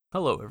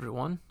Hello,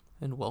 everyone,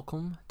 and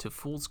welcome to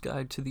Fool's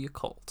Guide to the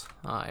Occult.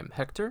 I'm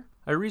Hector.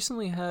 I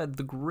recently had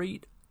the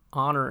great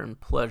honor and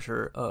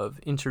pleasure of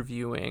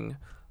interviewing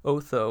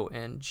Otho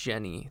and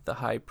Jenny, the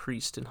High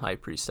Priest and High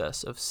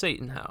Priestess of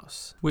Satan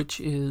House, which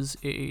is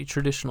a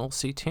traditional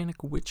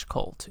satanic witch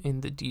cult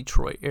in the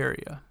Detroit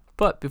area.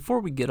 But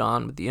before we get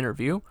on with the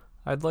interview,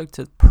 I'd like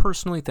to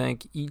personally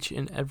thank each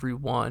and every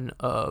one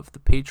of the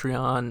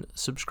Patreon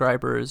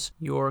subscribers.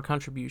 Your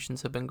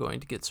contributions have been going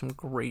to get some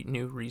great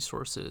new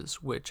resources,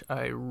 which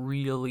I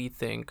really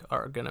think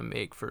are going to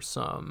make for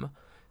some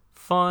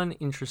fun,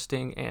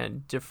 interesting,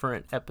 and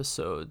different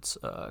episodes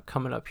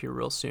coming up here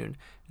real soon.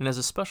 And as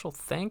a special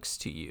thanks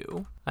to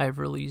you, I've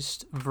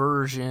released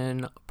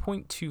version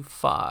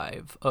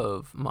 0.25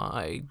 of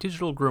my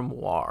digital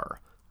grimoire,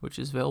 which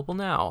is available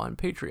now on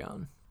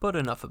Patreon. But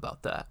enough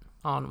about that.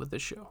 On with the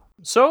show.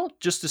 So,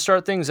 just to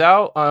start things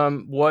out,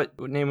 what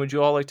name would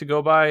you all like to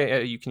go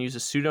by? You can use a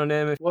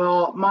pseudonym.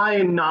 Well, my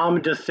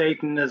nom de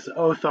Satan is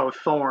Otho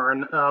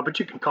Thorn, but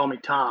you can call me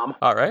Tom.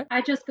 All right.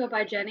 I just go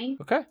by Jenny.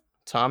 Okay.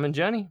 Tom and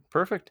Jenny.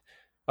 Perfect.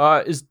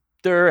 Is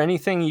there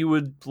anything you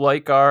would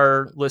like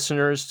our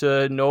listeners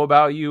to know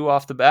about you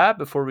off the bat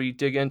before we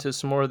dig into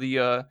some more of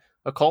the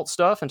occult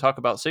stuff and talk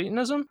about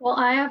Satanism? Well,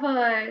 I have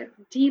a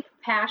deep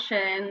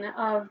passion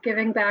of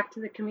giving back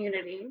to the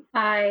community.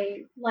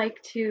 I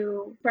like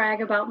to brag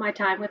about my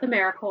time with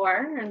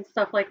AmeriCorps and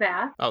stuff like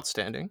that.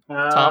 Outstanding.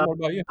 Tom, what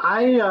about you?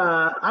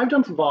 I've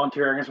done some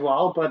volunteering as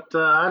well, but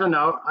I don't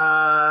know.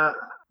 I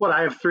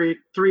have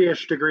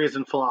three-ish degrees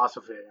in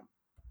philosophy,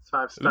 so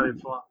I've studied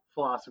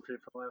philosophy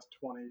for the last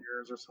 20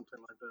 years or something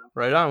like that.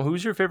 Right on.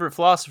 Who's your favorite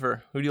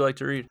philosopher? Who do you like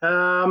to read?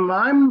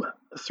 I'm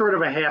sort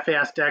of a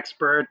half-assed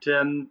expert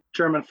in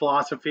German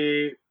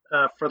philosophy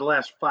for the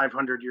last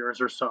 500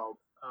 years or so,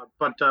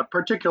 but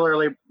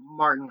particularly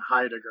Martin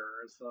Heidegger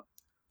is the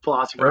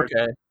philosopher.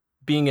 Okay.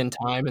 Being in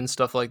Time and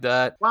stuff like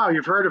that. Wow,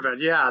 you've heard of it.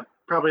 Yeah,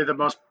 probably the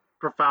most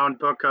profound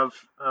book of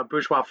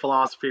bourgeois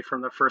philosophy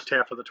from the first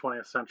half of the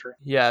 20th century.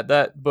 Yeah,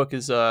 that book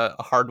is a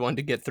hard one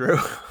to get through.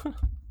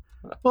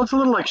 Well, it's a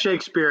little like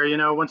Shakespeare,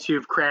 once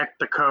you've cracked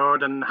the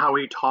code and how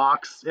he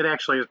talks, it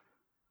actually is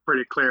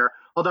pretty clear.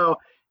 Although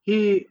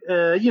he's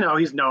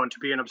known to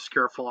be an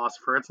obscure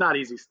philosopher. It's not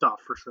easy stuff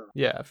for sure.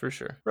 Yeah, for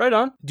sure. Right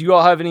on. Do you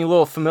all have any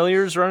little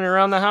familiars running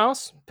around the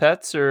house?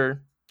 Pets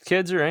or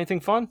kids or anything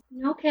fun?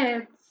 No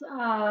kids,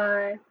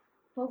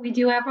 but we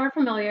do have our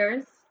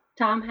familiars.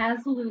 Tom has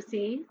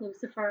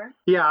Lucifer.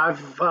 Yeah,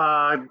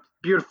 I've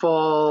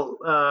beautiful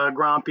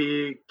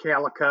Grompy,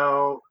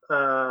 Calico,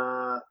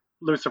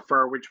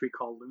 Lucifer, which we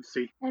call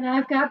Lucy. And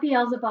I've got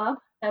Beelzebub.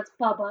 That's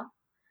Bubba.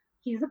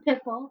 He's a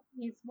pit bull.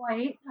 He's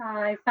white.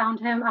 I found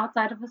him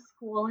outside of a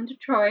school in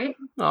Detroit.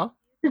 Oh.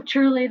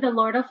 Truly the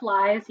Lord of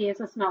Flies. He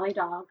is a smelly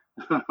dog.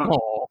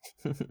 Oh,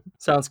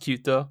 sounds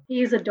cute though.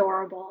 He's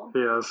adorable.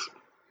 Yes.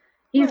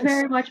 He's Nice.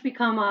 very much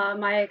become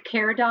my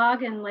care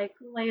dog and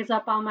lays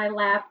up on my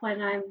lap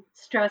when I'm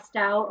stressed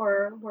out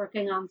or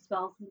working on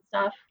spells and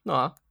stuff.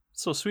 Aw,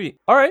 so sweet.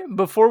 All right,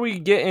 before we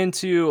get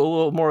into a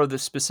little more of the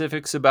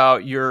specifics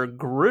about your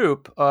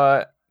group,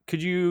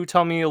 could you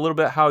tell me a little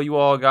bit how you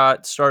all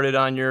got started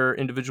on your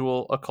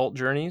individual occult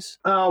journeys?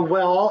 I don't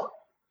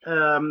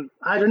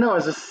know.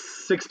 As a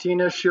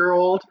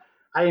 16-ish-year-old,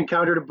 I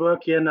encountered a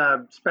book in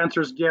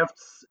Spencer's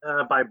Gifts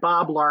by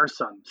Bob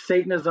Larson,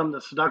 Satanism,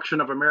 the Seduction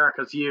of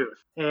America's Youth.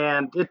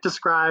 And it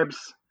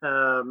describes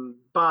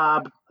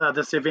Bob,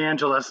 this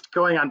evangelist,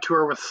 going on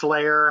tour with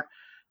Slayer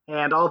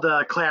and all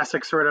the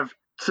classic sort of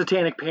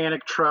satanic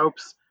panic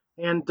tropes.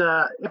 And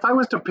if I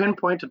was to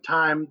pinpoint a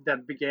time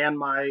that began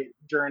my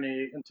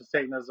journey into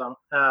Satanism,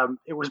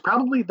 it was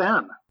probably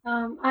then.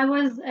 I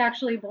was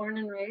actually born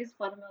and raised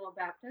fundamental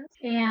Baptist,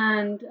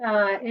 and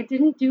it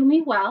didn't do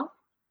me well.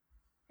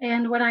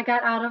 And when I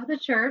got out of the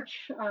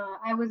church,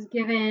 I was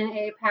given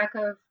a pack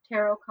of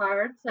tarot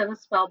cards and a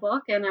spell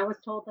book, and I was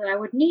told that I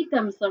would need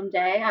them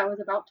someday. I was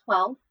about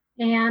 12,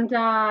 and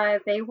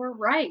they were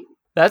right.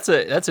 That's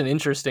an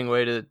interesting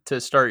way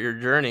to start your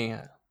journey.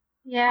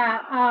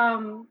 Yeah,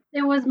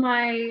 it was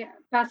my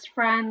best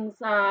friend's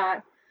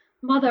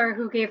mother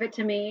who gave it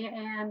to me,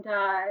 and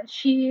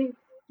she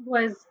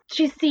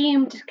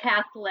seemed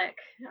Catholic,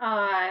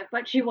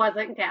 but she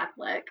wasn't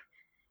Catholic.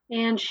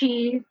 And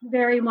she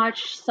very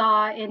much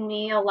saw in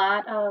me a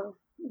lot of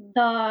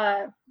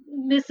the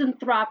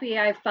misanthropy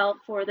I felt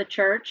for the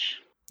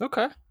church.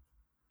 Okay.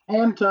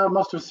 And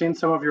must have seen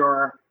some of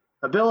your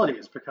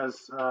abilities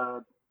because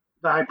the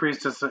High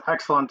Priest is an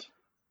excellent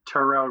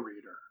tarot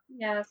reader.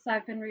 Yes,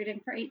 I've been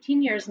reading for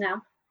 18 years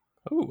now.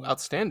 Oh,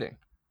 outstanding.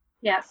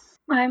 Yes,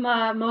 I'm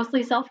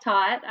mostly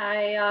self-taught.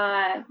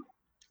 I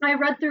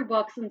read through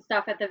books and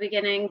stuff at the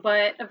beginning,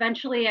 but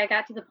eventually I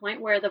got to the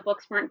point where the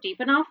books weren't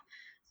deep enough.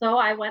 So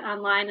I went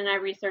online and I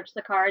researched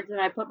the cards and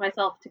I put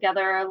myself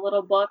together a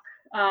little book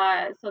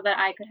so that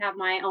I could have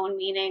my own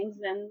meanings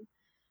and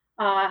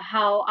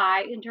how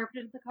I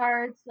interpreted the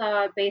cards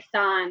based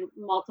on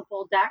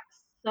multiple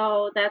decks.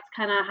 So that's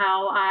kind of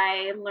how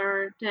I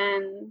learned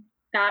and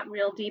got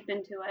real deep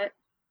into it.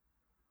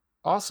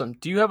 Awesome.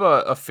 Do you have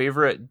a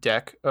favorite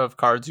deck of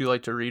cards you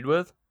like to read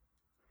with?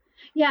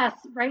 Yes,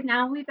 right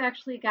now we've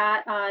actually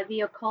got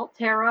the Occult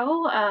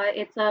Tarot.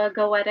 It's a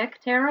Goetic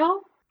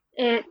tarot.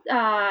 It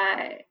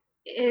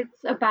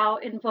it's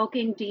about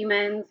invoking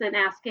demons and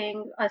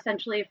asking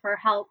essentially for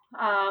help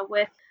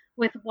with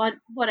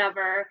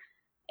whatever,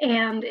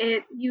 and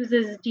it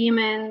uses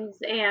demons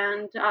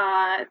and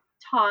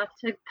talk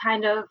to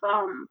kind of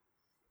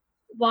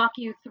walk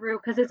you through,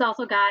 because it's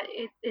also got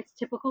it's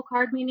typical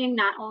card meaning,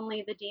 not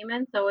only the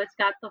demon, so it's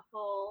got the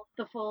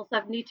full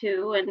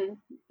 72, and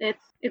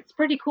it's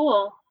pretty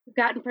cool. We've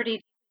gotten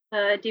pretty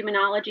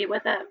demonology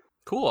with it.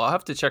 Cool. I'll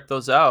have to check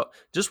those out.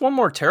 Just one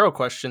more tarot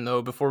question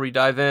though before we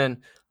dive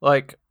in.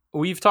 Like,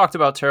 we've talked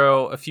about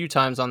tarot a few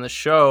times on this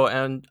show,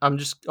 and I'm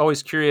just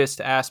always curious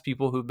to ask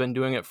people who've been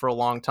doing it for a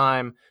long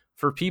time.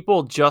 For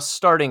people just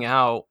starting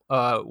out,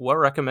 what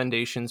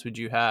recommendations would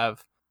you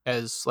have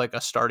as like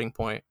a starting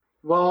point?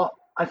 Well,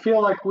 I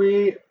feel like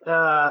we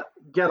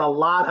get a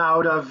lot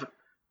out of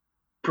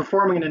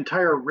performing an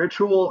entire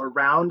ritual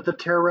around the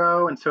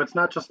tarot, and so it's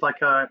not just like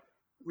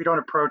we don't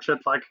approach it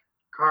like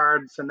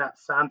cards in that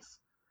sense.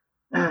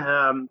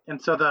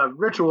 And so the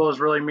ritual is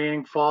really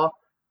meaningful.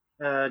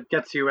 It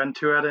gets you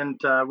into it, and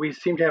we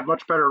seem to have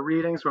much better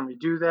readings when we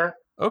do that.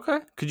 Okay.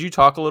 Could you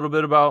talk a little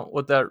bit about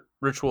what that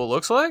ritual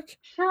looks like?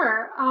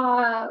 Sure.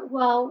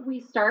 Well,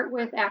 we start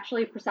with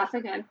actually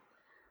processing it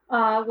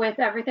with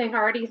everything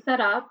already set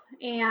up,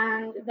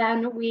 and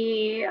then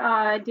we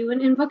do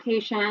an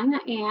invocation,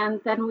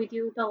 and then we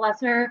do the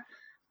lesser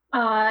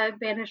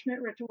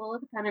banishment ritual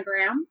of the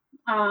pentagram,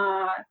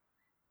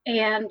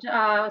 and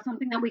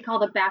something that we call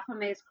the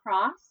Baphomet's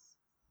cross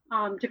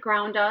to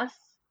ground us.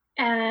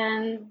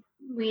 And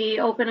we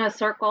open a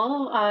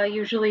circle,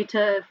 usually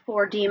to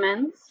 4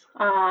 demons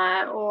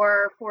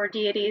or 4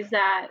 deities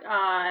that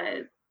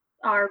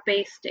are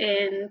based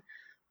in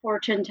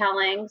fortune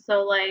telling.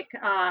 So, like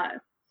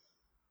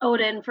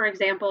Odin, for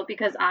example,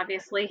 because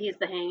obviously he's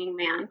the hanging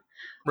man.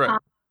 Right.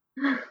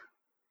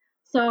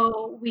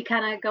 So we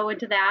kind of go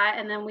into that,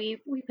 and then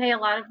we pay a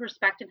lot of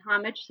respect and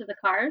homage to the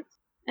cards.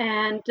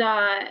 And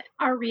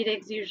our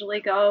readings usually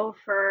go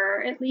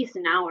for at least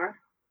an hour.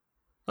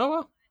 Oh,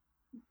 well.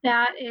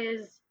 That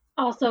is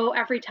also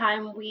every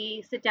time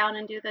we sit down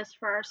and do this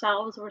for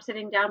ourselves, we're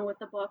sitting down with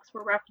the books,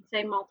 we're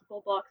referencing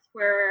multiple books,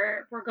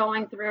 we're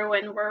going through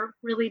and we're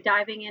really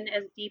diving in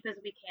as deep as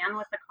we can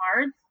with the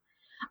cards.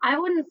 I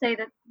wouldn't say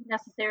that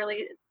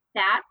necessarily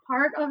that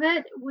part of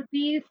it would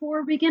be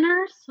for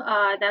beginners.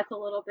 That's a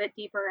little bit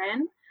deeper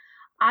in.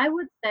 I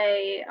would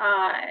say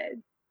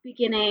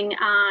beginning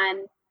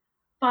on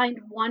find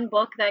one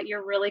book that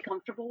you're really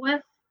comfortable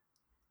with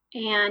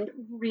and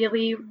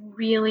really,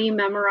 really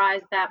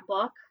memorize that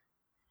book.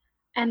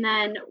 And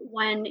then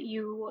when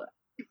you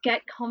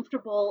get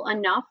comfortable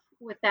enough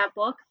with that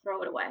book,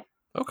 throw it away.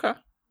 Okay.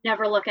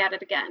 Never look at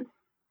it again.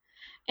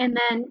 And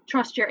then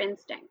trust your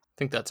instinct. I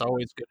think that's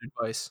always good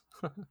advice.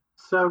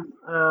 So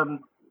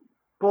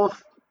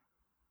both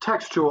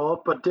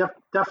textual, but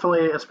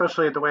definitely,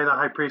 especially the way the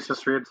High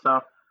Priestess reads,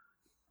 though,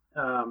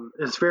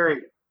 is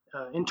very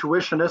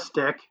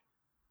intuitionistic,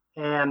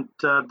 and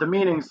the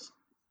meanings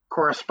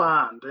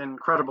correspond in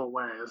incredible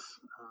ways.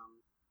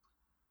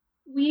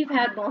 We've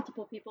had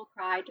multiple people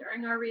cry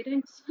during our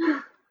readings.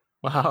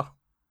 Wow.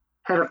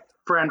 Had a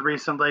friend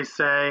recently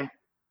say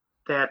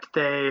that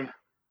they,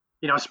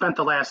 spent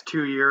the last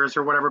 2 years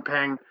or whatever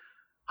paying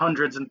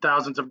hundreds and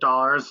thousands of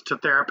dollars to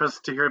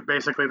therapists to hear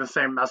basically the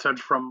same message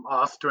from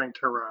us doing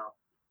tarot.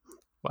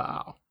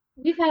 Wow.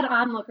 We've had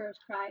onlookers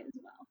cry as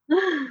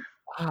well.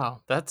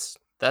 Wow. That's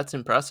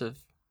impressive.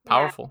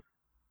 Powerful.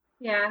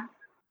 Yeah.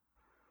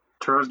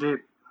 Tarot's deep.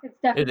 It's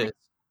definitely It is.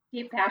 a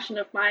deep passion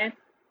of mine.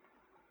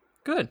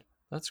 Good.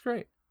 That's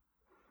great.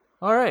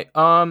 All right.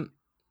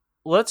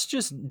 Let's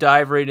just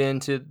dive right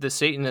into the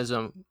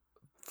Satanism.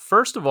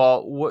 First of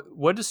all,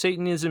 what does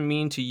Satanism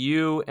mean to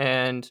you,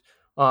 and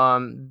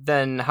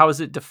then how is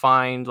it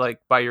defined, like,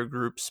 by your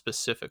group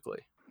specifically?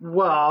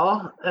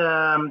 Well,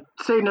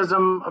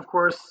 Satanism, of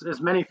course, is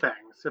many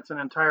things. It's an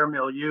entire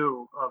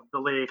milieu of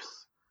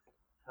beliefs.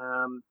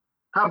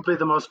 Probably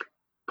the most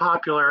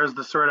popular is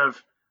the sort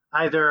of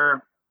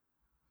either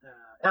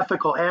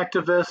ethical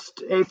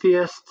activist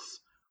atheists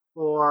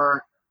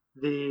or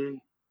the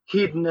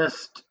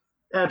hedonist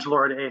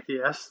edgelord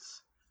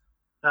atheists.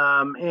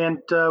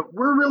 And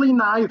we're really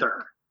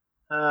neither.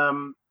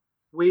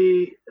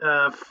 We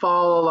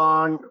fall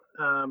along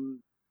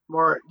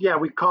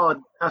we call it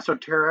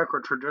esoteric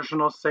or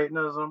traditional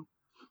Satanism,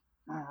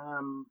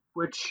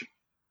 which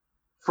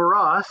for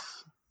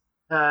us,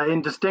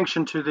 in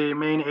distinction to the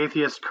main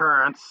atheist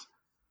currents,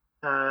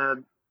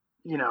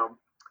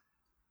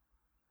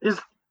 is,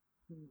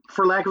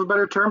 for lack of a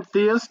better term,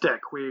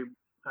 theistic. We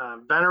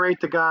venerate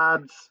the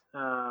gods.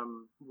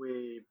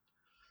 We,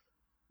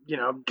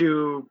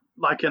 do,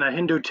 like in a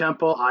Hindu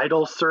temple,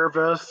 idol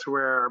service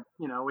where,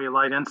 we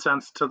light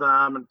incense to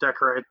them and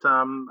decorate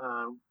them.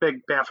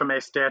 Big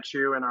Baphomet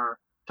statue in our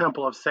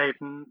Temple of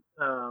Satan.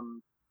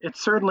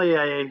 It's certainly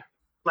a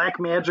black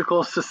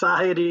magical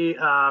society,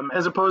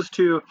 as opposed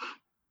to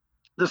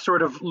the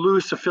sort of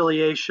loose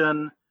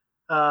affiliation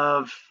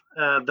of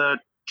the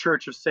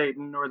Church of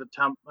Satan or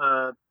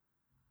the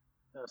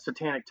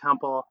Satanic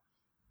Temple,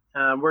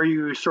 where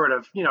you sort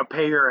of,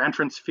 pay your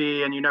entrance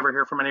fee and you never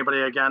hear from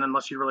anybody again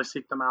unless you really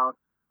seek them out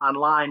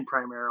online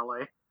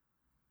primarily.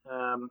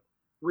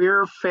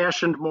 We're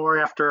fashioned more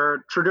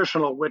after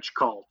traditional witch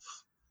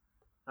cults,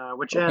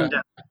 which end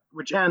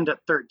at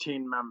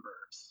 13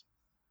 members,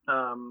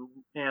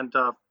 and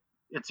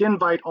it's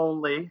invite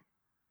only,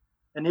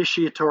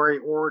 initiatory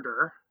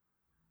order,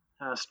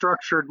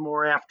 structured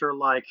more after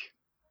like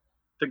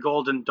the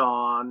Golden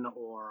Dawn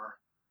or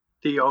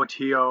the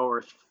OTO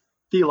or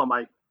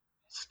Thelemite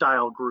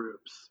style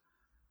groups.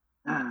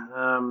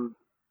 And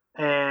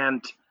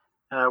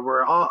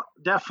we're all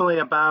definitely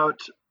about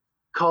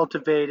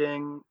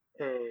cultivating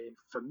a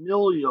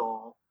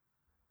familial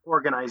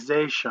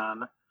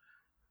organization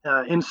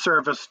in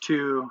service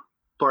to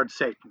Lord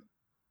Satan.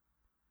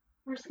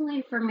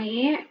 Personally, for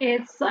me,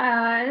 it's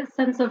a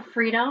sense of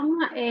freedom,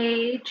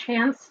 a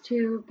chance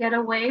to get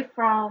away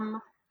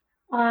from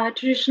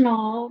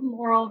traditional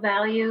moral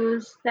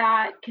values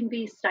that can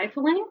be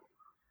stifling.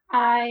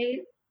 I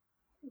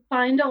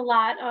find a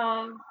lot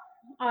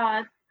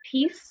of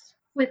peace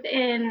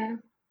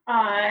within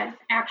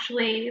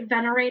actually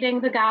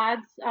venerating the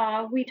gods.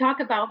 We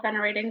talk about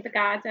venerating the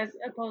gods as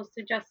opposed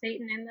to just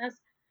Satan in this,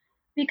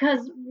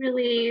 because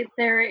really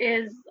there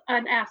is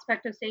an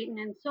aspect of Satan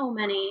in so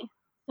many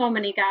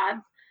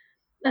gods,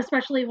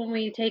 especially when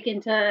we take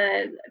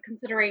into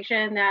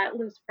consideration that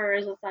Lucifer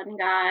is a sun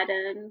god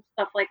and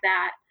stuff like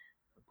that.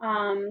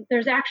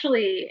 There's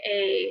actually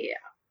a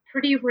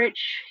pretty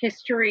rich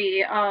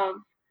history of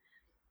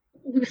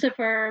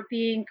Lucifer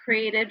being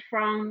created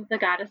from the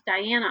goddess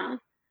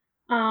Diana.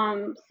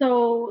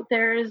 So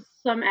there's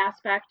some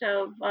aspect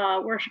of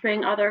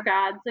worshiping other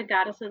gods and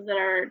goddesses that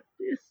are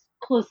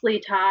closely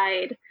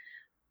tied.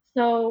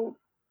 So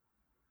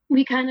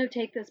we kind of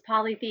take this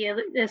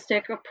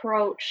polytheistic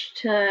approach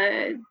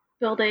to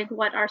building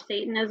what our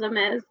Satanism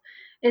is.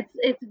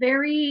 It's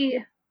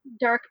very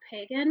dark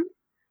pagan.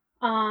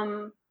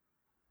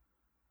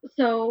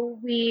 So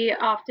we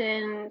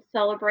often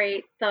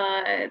celebrate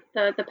the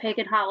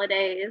pagan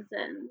holidays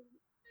and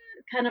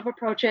kind of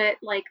approach it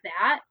like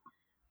that.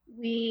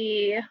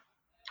 We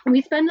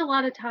spend a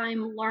lot of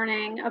time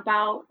learning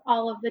about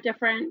all of the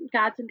different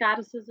gods and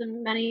goddesses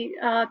in many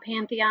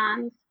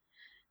pantheons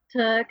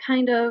to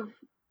kind of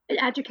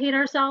educate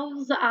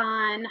ourselves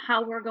on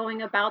how we're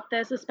going about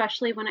this,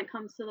 especially when it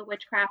comes to the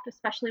witchcraft,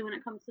 especially when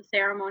it comes to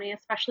ceremony,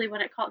 especially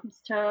when it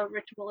comes to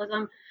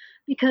ritualism,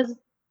 because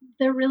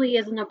there really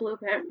isn't a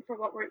blueprint for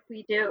what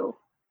we do.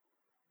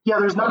 Yeah,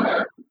 there's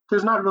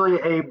not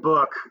really a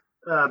book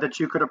that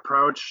you could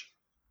approach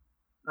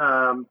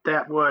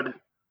that would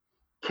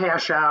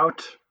cash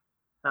out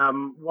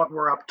what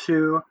we're up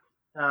to.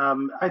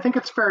 I think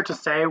it's fair to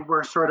say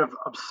we're sort of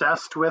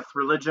obsessed with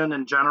religion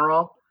in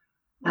general.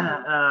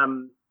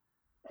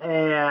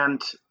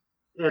 And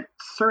it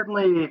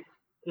certainly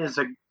is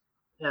a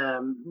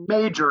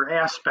major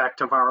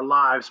aspect of our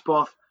lives,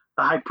 both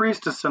the High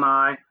Priestess and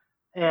I,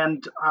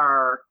 and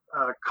our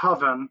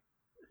coven.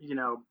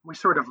 We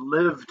sort of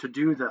live to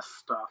do this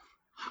stuff.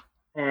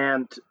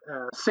 And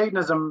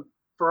Satanism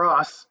for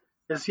us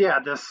is,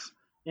 this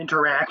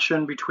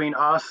interaction between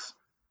us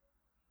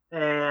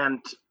and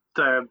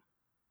the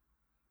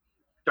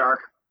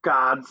dark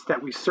gods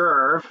that we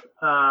serve.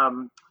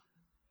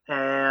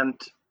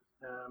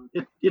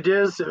 It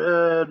is,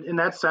 in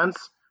that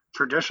sense,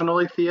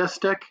 traditionally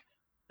theistic,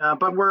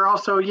 but we're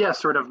also,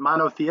 sort of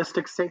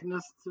monotheistic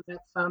Satanists in that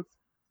sense.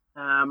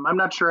 I'm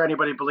not sure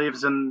anybody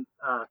believes in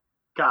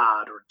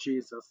God or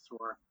Jesus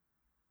or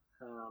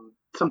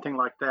something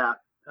like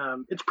that.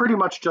 It's pretty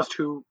much just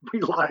who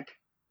we like.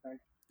 Right?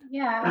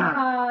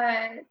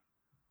 Yeah.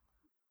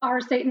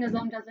 Our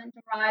Satanism doesn't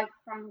derive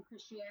from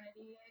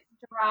Christianity.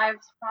 It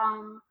derives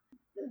from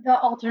the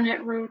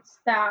alternate roots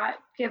that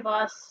give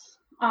us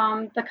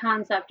the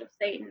concept of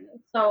Satan.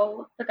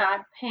 So the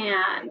god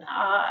Pan,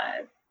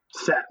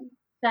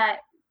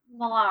 Set,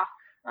 Moloch,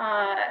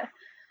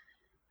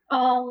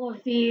 all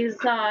of these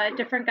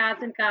different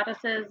gods and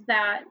goddesses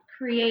that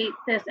create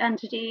this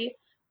entity.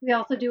 We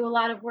also do a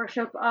lot of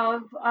worship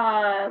of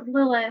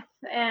Lilith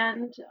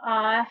and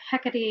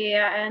Hecate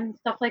and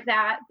stuff like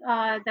that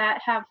that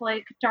have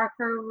like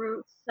darker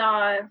roots,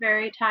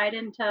 very tied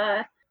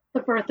into the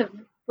birth of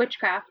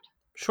witchcraft.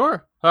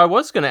 Sure. I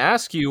was going to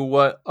ask you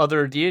what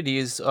other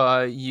deities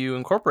you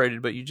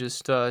incorporated, but you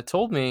just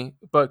told me.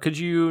 But could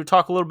you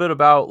talk a little bit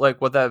about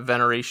like what that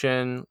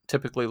veneration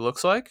typically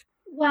looks like?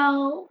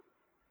 Well,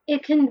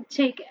 it can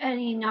take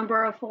any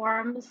number of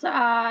forms.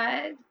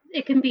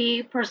 It can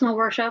be personal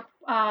worship.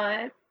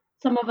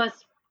 Some of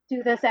us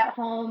do this at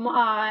home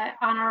on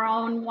our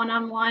own,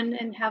 one-on-one,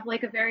 and have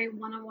like a very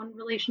one-on-one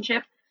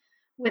relationship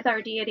with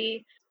our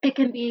deity. It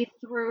can be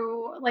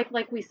through, like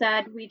we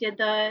said, we do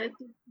the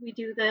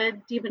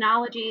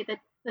demonology,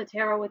 the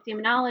tarot with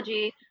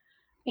demonology,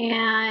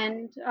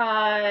 and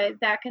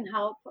that can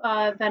help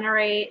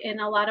venerate in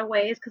a lot of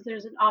ways because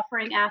there's an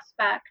offering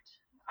aspect.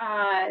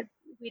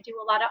 We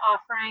do a lot of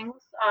offerings.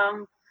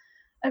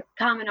 A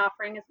common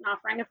offering is an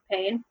offering of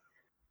pain.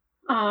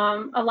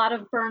 A lot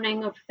of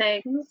burning of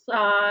things,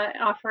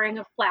 offering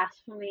of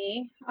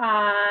blasphemy,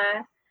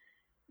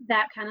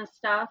 that kind of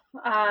stuff.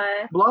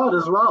 Blood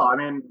as well. I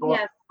mean,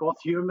 Yes,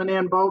 both human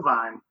and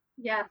bovine.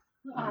 yes.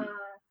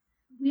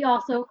 We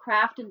also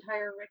craft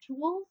entire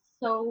rituals.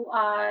 So,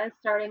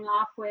 starting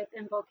off with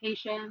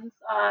invocations,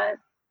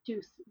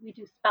 we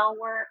do spell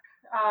work.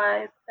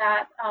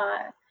 That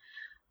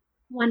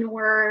when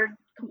we're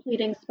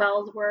completing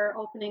spells, we're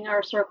opening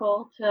our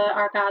circle to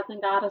our gods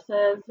and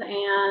goddesses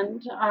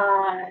and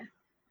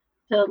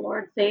to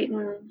Lord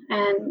Satan.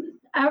 And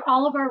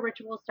all of our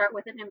rituals start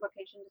with an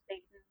invocation to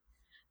Satan.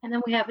 And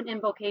then we have an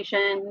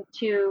invocation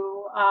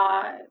to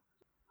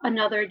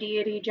another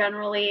deity,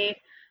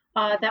 generally,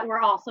 that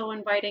we're also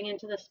inviting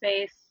into the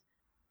space.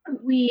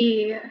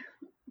 We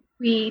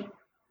we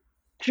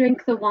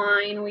drink the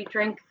wine, we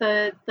drink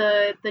the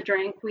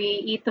drink, we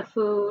eat the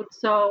food.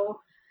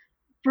 So,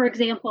 for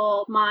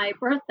example, my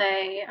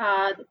birthday,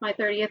 my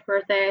 30th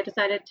birthday, I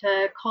decided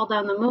to call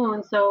down the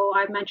moon. So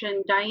I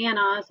mentioned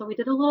Diana. So we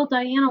did a little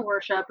Diana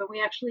worship, and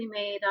we actually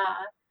made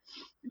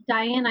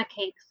Diana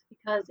cakes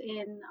because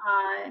in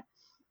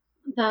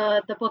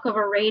the Book of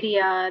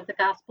Aradia, the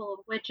Gospel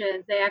of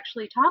Witches, they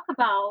actually talk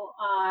about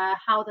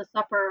how the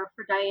supper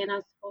for Diana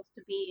is supposed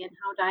to be and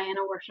how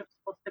Diana worship is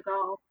supposed to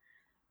go.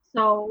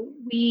 So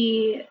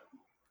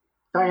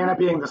Diana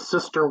being the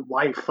sister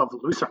wife of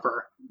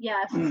Lucifer.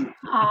 Yes,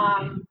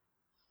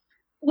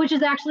 which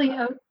is actually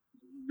a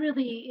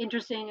really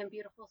interesting and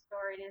beautiful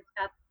story. And it's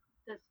got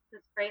this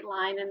great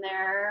line in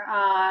there.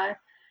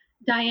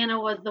 Diana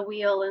was the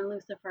wheel and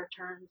Lucifer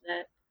turns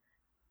it.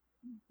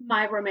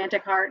 My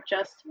romantic heart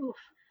just oof.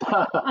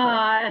 But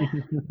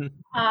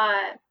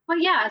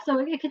yeah, so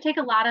it could take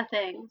a lot of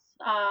things.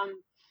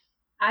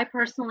 I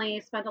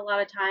personally spent a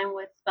lot of time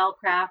with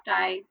spellcraft.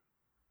 I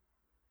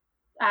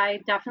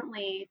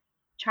definitely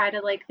try to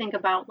like think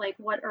about like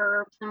what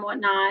herbs and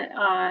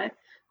whatnot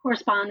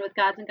correspond with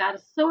gods and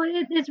goddesses. So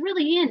it's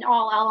really in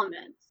all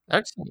elements.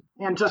 Excellent.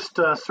 And just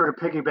sort of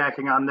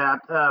piggybacking on that,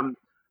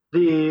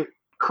 the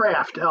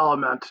craft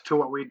element to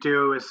what we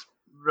do is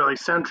really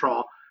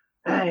central.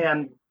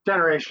 And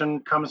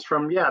generation comes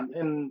from,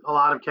 in a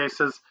lot of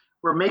cases,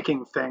 we're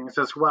making things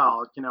as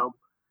well,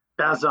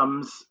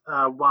 besoms,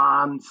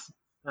 wands.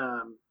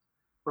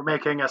 We're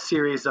making a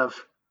series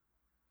of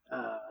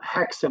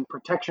hex and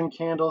protection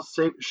candles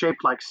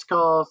shaped like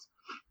skulls.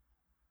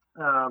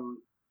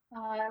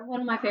 One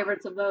of my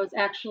favorites of those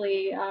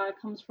actually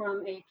comes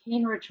from a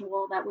cane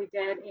ritual that we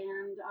did,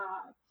 and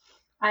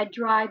I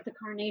dried the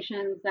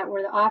carnations that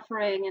were the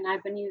offering, and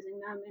I've been using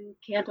them in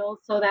candles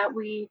so that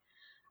we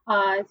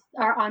are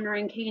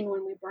honoring Cain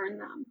when we burn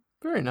them.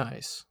 Very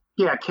nice.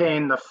 Yeah,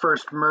 Cain, the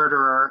first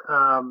murderer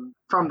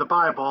from the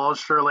Bible,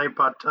 surely,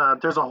 but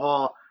there's a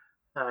whole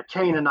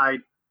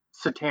Canaanite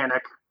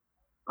satanic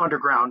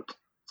underground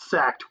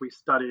sect we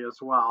study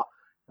as well.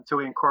 And so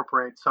we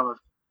incorporate some of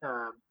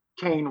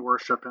Cain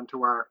worship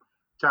into our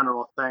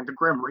general thing, the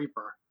Grim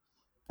Reaper.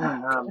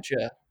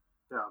 Gotcha.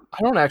 Yeah.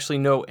 I don't actually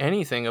know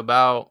anything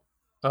about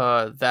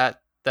that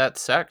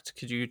sect.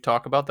 Could you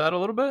talk about that a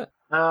little bit?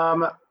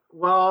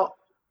 Well,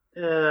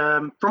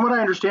 from what I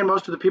understand,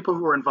 most of the people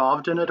who were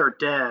involved in it are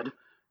dead.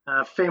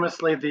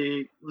 Famously,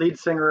 the lead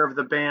singer of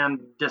the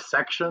band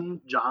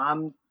Dissection,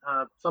 John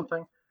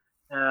something,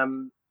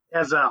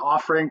 as an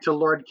offering to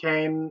Lord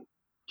Cain,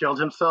 killed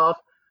himself.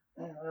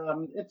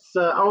 It's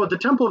the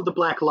Temple of the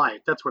Black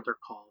Light. That's what they're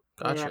called.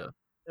 Gotcha.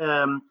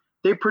 And,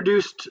 they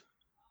produced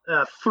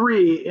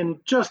 3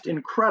 in just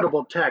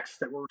incredible texts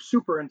that were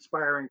super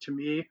inspiring to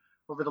me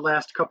over the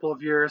last couple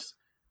of years.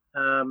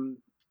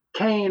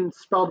 Cain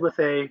spelled with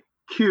a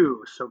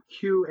Q, so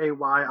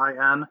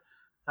Qayin.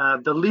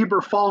 The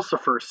Liber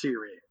Falcifer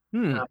series.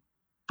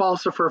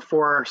 Falcifer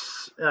for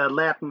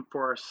Latin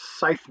for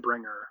scythe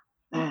bringer.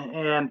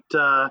 And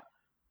the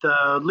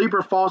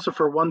Liber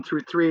Falcifer 1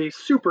 through 3,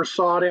 super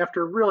sought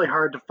after, really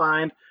hard to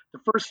find. The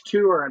first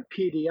 2 are in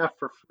PDF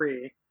for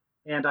free,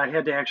 and I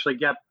had to actually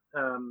get,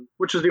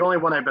 which is the only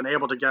one I've been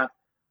able to get,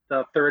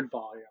 the 3rd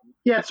volume.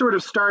 Yeah, it sort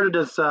of started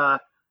as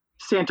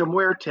Santa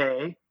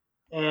Muerte,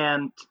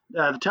 and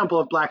the Temple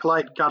of Black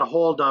Light got a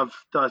hold of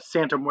the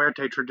Santa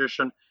Muerte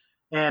tradition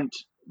and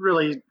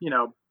really,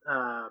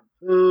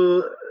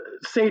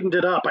 Sataned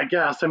it up, I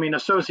guess. I mean,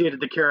 associated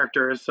the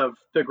characters of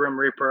the Grim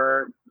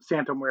Reaper,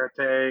 Santa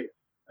Muerte,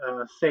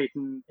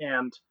 Satan,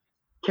 and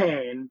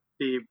Cain,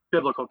 the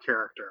biblical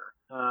character.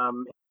 A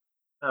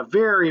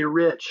very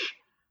rich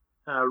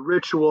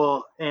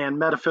ritual and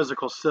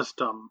metaphysical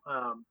system.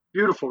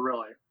 Beautiful,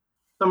 really.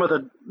 Some of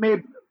the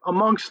made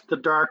amongst the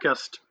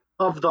darkest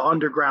of the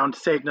underground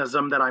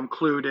Satanism that I'm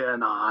clued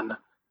in on,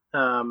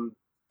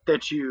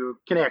 that you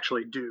can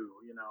actually do.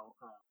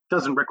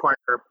 Doesn't require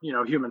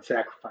human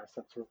sacrifice,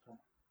 that sort of thing.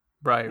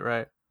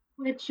 Right.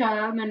 Which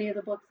many of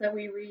the books that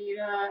we read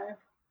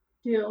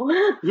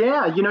do.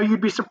 Yeah,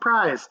 you'd be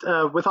surprised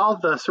with all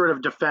the sort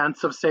of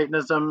defense of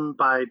Satanism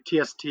by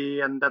TST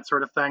and that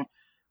sort of thing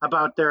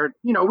about their,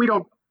 we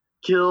don't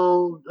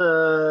kill,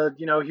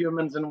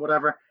 humans and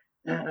whatever.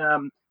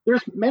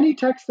 there's many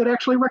texts that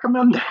actually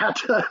recommend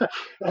that,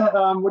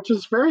 which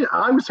is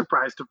I was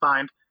surprised to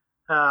find.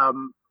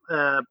 But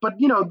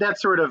that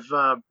sort of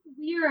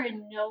We are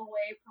in no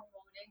way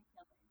promoting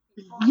killing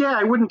people. yeah,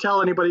 I wouldn't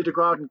tell anybody to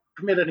go out and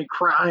commit any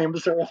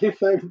crimes or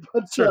anything.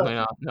 But Certainly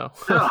not. No.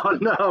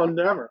 no,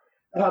 never.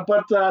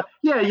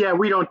 Yeah,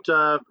 we don't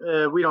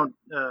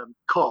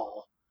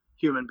call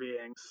human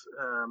beings.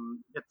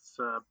 It's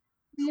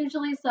We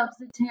usually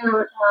substitute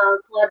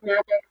blood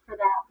magic for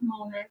that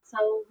moment.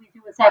 So we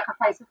do a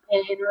sacrifice of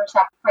pain or a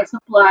sacrifice of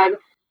blood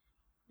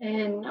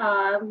in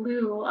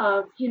lieu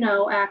of,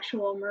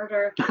 actual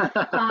murder,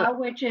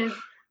 which is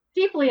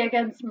deeply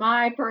against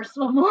my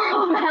personal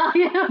moral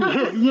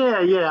values.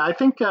 yeah. I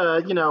think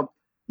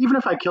even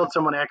if I killed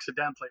someone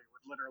accidentally, it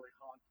would literally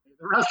haunt me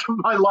the rest of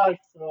my life.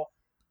 So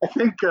I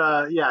think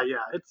yeah,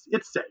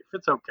 it's safe,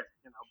 it's okay,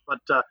 but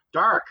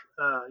dark,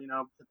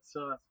 it's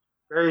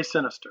very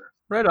sinister.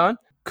 Right on.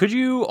 Could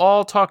you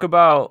all talk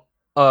about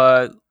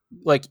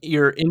like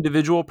your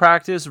individual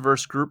practice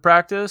versus group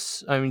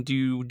practice? I mean, do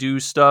you do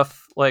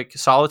stuff like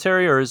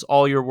solitary, or is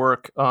all your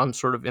work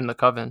sort of in the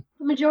coven?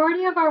 The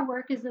majority of our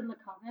work is in the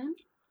coven.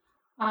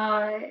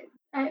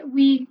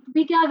 We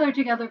gather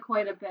together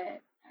quite a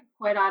bit,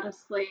 quite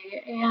honestly,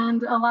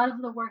 and a lot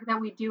of the work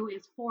that we do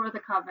is for the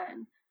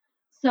coven.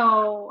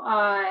 So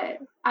I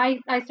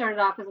started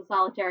off as a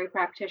solitary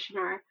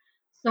practitioner.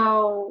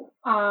 So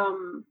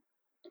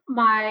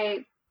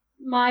my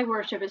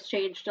worship has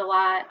changed a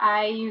lot.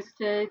 I used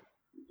to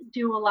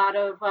do a lot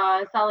of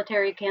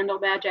solitary candle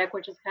magic,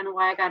 which is kind of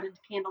why I got into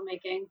candle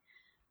making.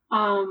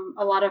 A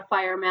lot of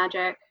fire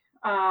magic.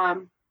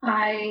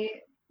 I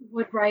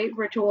would write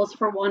rituals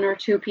for one or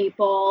two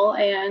people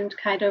and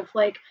kind of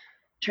like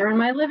turn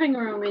my living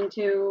room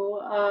into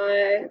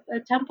a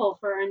temple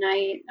for a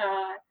night.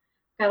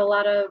 Got a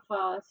lot of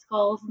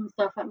skulls and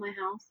stuff at my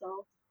house,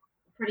 so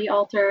pretty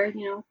altar,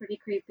 pretty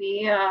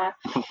creepy.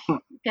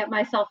 Get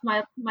myself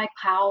my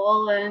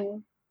cowl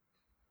and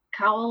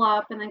cowl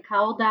up and then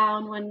cowl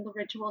down when the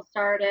ritual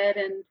started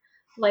and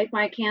light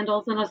my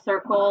candles in a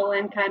circle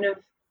and kind of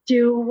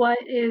do what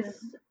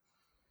is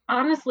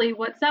honestly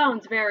what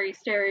sounds very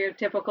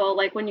stereotypical,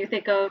 like when you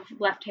think of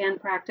left hand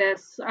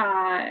practice,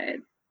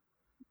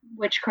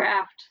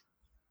 witchcraft,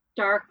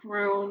 dark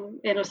room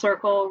in a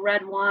circle,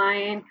 red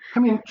wine, I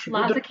mean,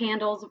 lots of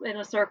candles in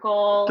a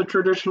circle, the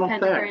traditional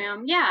pentagram.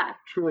 thing. Yeah,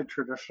 Truly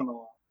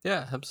traditional.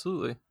 Yeah,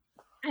 absolutely.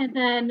 And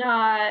then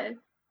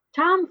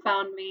Tom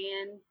found me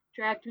and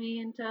dragged me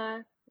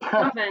into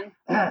coven.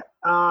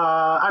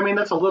 I mean,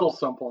 that's a little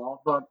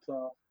simple, but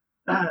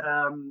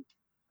I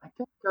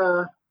think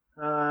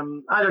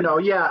I don't know.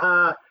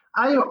 Yeah,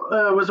 I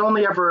was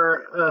only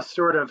ever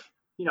sort of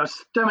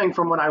stemming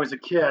from when I was a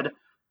kid.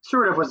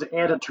 Sort of was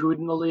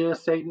attitudinally a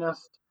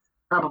Satanist,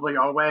 probably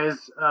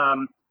always.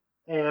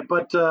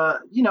 But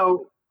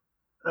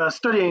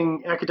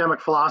studying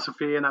academic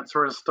philosophy and that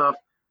sort of stuff,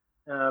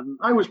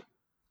 I was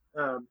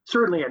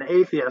certainly an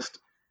atheist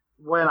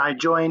when I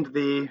joined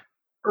the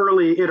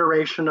early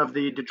iteration of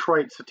the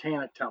Detroit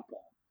Satanic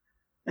Temple.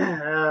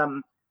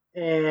 And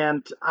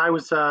I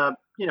was,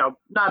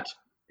 not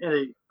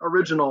an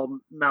original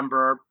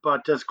member,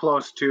 but as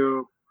close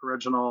to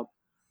original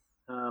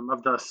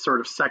of the sort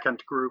of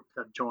second group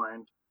that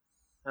joined.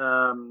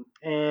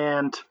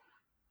 And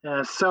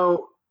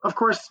so, of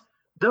course,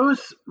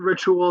 those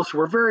rituals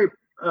were very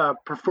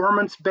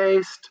performance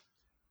based.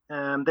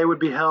 They would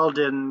be held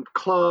in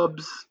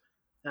clubs,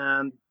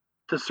 and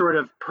the sort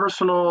of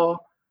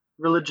personal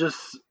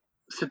religious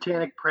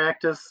satanic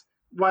practice,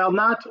 while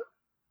not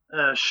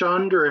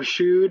shunned or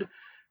eschewed.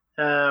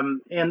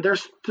 And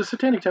there's the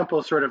Satanic Temple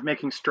is sort of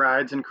making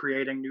strides in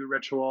creating new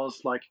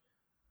rituals, like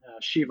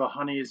Shiva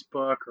Honey's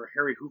book or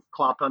Harry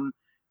Hoofkloppen.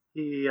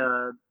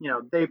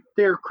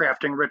 They're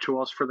crafting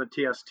rituals for the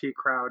TST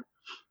crowd,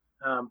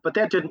 but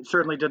that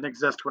certainly didn't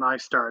exist when I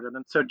started.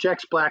 And so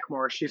Jex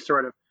Blackmore, she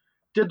sort of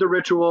did the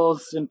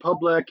rituals in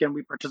public, and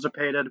we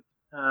participated.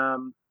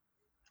 And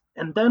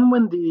then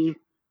when the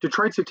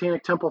Detroit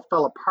Satanic Temple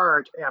fell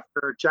apart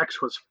after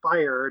Jex was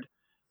fired,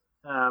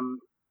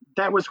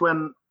 that was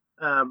when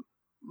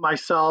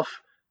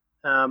myself,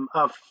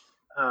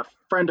 a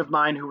friend of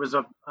mine who was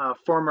a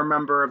former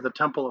member of the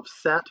Temple of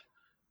Set,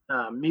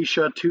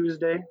 Misha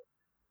Tuesday,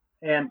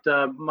 and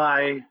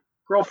my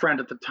girlfriend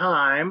at the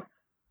time,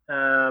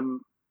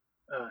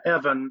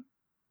 Evan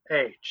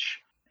H.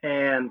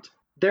 And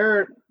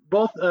they're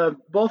both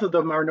of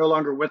them are no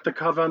longer with the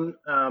coven.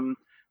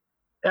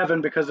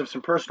 Evan because of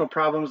some personal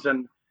problems,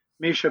 and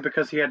Misha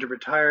because he had to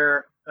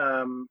retire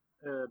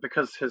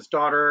because his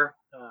daughter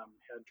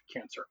had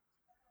cancer.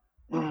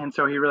 And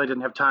so he really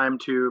didn't have time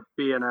to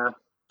be in a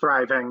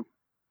thriving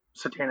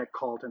satanic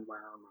cult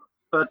environment.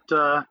 But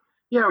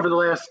yeah, over the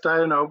last,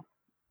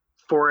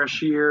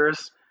 4-ish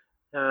years,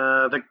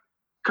 the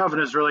coven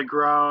has really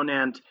grown.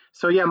 And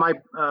so, yeah, my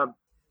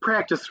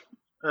practice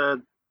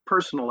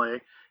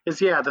personally is,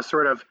 the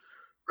sort of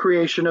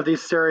creation of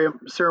these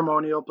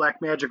ceremonial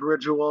black magic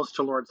rituals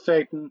to Lord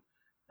Satan.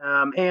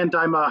 And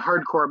I'm a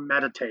hardcore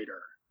meditator.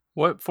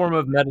 What form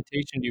of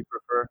meditation do you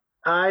prefer?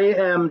 I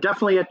am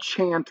definitely a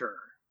chanter.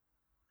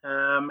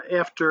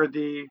 After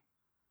the,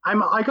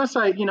 I guess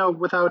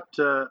without,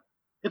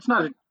 it's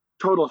not a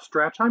total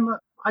stretch.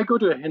 I go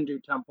to a Hindu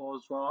temple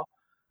as well.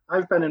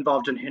 I've been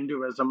involved in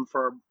Hinduism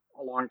for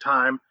a long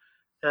time.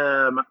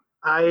 Um,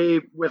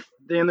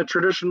 in the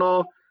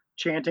traditional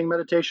chanting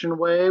meditation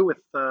way with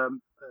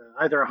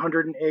either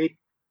 108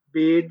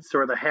 beads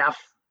or the half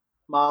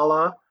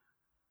mala,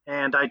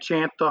 and I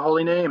chant the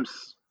holy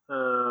names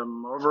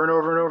over and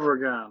over and over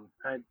again.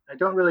 I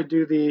don't really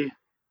do the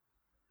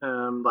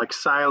like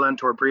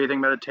silent or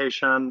breathing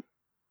meditation.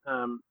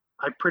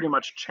 I pretty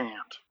much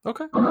chant.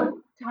 Okay.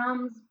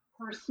 Tom's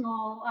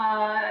personal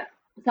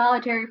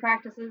solitary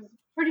practice is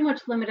pretty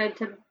much limited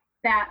to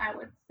that, I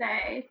would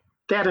say.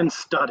 That and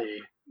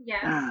study.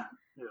 Yes.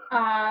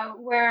 Yeah.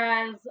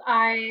 Whereas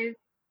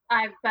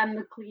I've been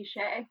the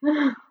cliche,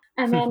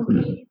 and then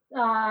we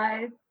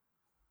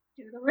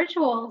do the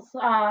rituals.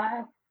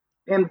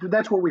 And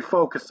that's what we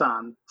focus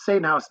on.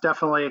 Satan House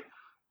definitely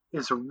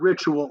is a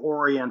ritual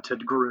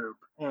oriented group,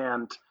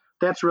 and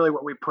that's really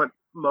what we put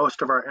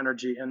most of our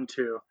energy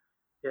into,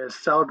 is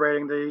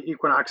celebrating the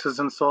equinoxes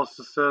and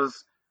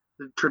solstices,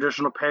 the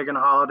traditional pagan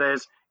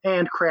holidays,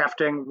 and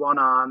crafting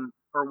one-on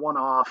or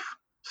one-off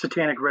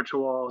satanic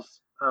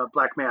rituals,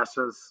 black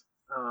masses,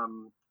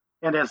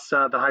 and as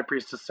the high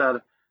priestess said,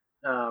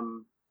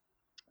 um,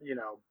 you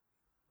know,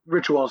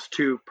 rituals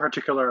to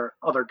particular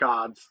other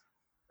gods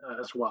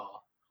as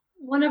well.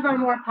 One of our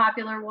more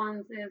popular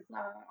ones is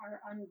our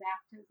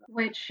unbaptism,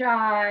 which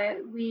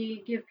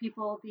we give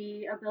people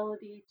the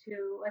ability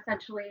to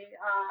essentially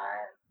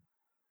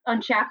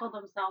unshackle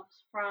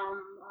themselves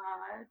from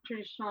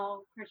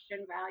traditional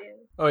Christian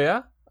values. Oh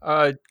yeah.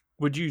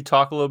 Would you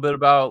talk a little bit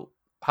about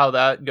how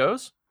that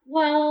goes?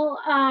 Well,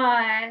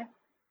 I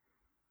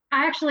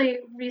actually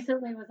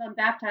recently was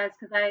unbaptized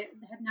because I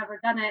had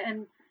never done it,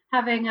 and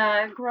having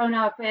grown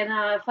up in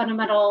a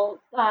fundamental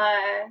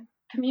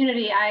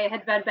community, I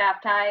had been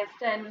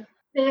baptized, and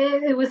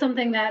it was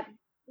something that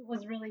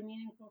was really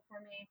meaningful for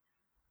me.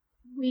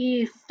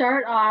 We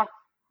start off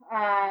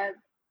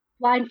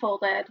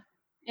blindfolded,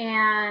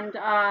 and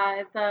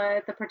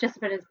the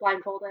participant is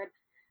blindfolded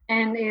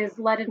and is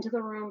led into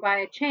the room by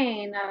a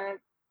chain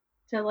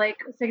to like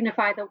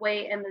signify the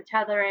weight and the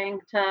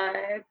tethering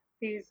to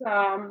these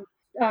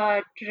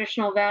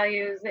traditional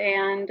values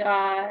and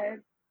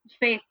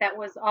faith that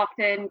was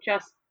often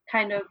just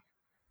kind of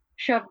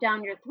shoved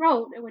down your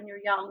throat when you're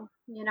young,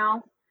 you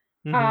know.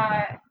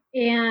 Mm-hmm.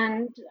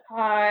 And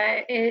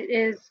it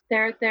is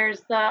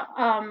there's the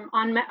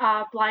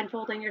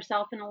blindfolding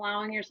yourself and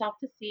allowing yourself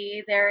to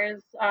see.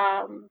 There's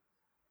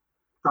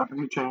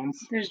dropping the chains.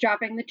 There's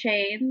dropping the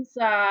chains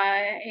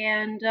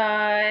and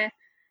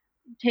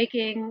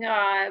taking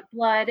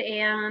blood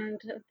and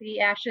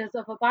the ashes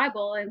of a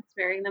Bible and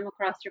smearing them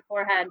across your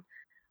forehead.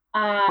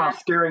 While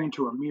staring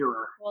into a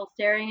mirror. So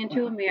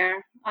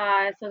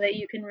that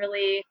you can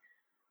really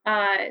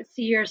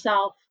see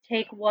yourself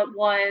take what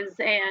was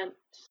and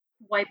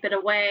wipe it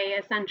away,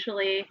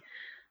 essentially,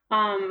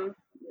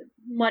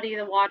 muddy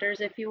the waters,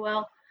 if you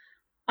will.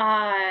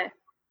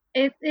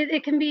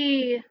 It can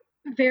be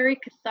very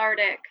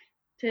cathartic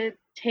to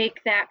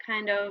take that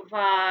kind of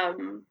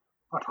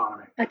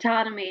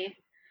autonomy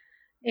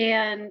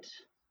and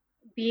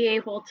be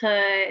able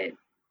to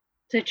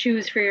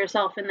choose for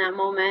yourself in that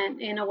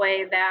moment in a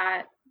way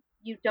that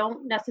you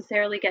don't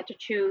necessarily get to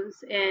choose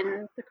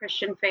in the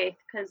Christian faith,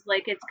 because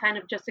like it's kind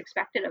of just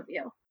expected of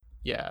you.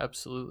 Yeah,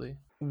 absolutely.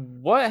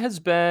 What has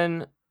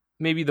been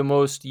maybe the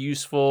most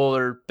useful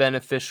or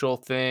beneficial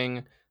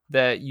thing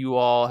that you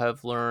all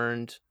have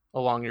learned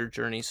along your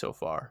journey so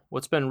far?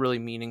 What's been really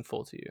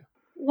meaningful to you?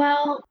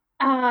 Well,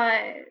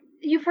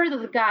 you've heard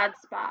of the God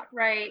spot,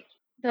 right?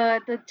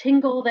 The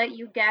tingle that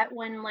you get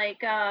when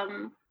like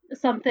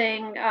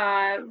something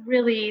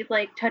really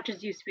like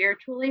touches you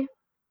spiritually.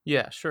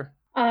 Yeah, sure.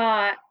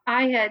 I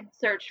had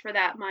searched for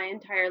that my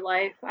entire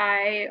life.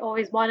 I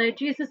always wanted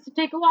Jesus to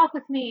take a walk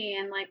with me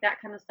and like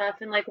that kind of stuff,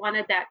 and like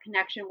wanted that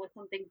connection with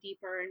something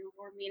deeper and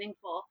more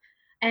meaningful.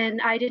 And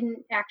I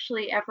didn't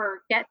actually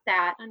ever get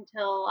that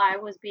until I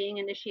was being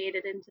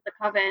initiated into the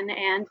coven,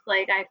 and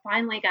like I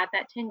finally got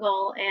that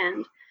tingle,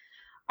 and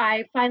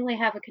I finally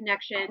have a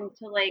connection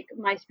to like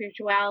my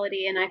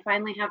spirituality, and I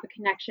finally have a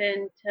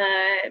connection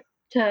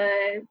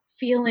to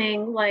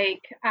feeling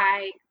like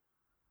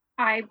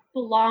I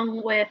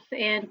belong with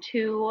and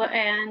to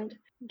and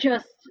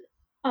just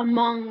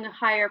among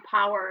higher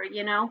power,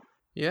 you know?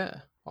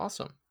 Yeah,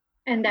 awesome.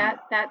 And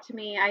that to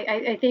me,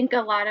 I think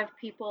a lot of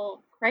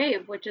people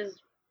crave, which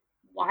is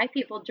why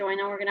people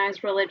join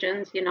organized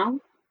religions, you know?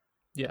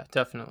 Yeah,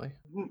 definitely.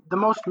 The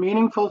most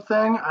meaningful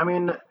thing, I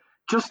mean,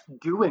 just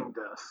doing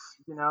this,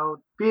 you know,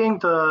 being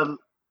the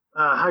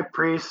high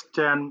priest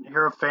and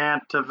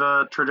hierophant of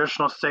a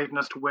traditional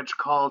Satanist witch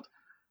cult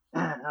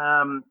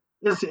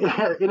is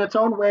in its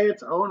own way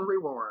its own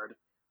reward.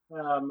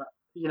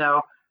 You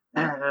know,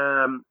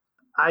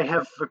 I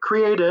have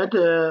created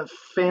a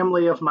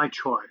family of my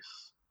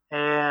choice,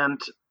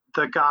 and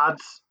the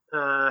gods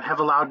have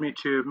allowed me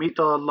to meet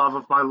the love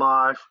of my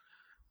life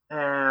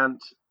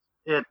and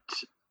it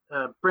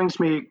brings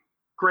me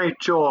great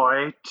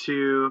joy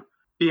to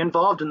be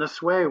involved in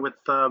this way with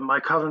my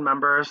coven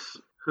members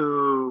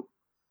who,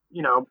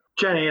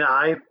 Jenny and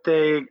I,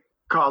 they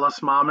call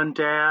us mom and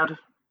dad.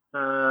 We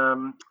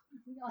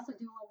also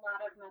do a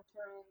lot of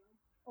mentoring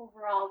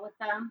overall with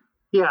them.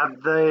 Yeah,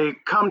 they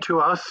come to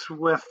us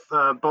with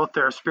both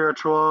their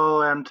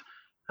spiritual and,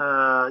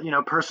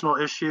 personal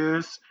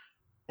issues.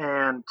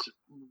 And,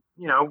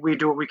 we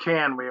do what we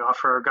can. We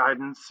offer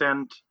guidance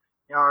and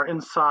our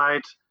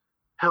insight,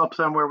 help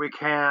them where we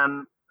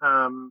can,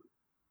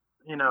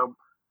 you know,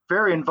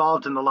 very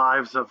involved in the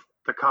lives of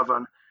the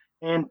coven.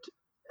 And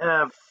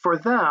for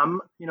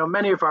them,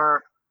 many of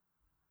our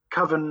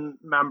coven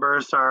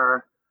members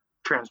are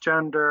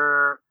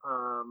transgender,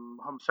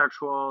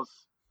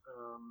 homosexuals,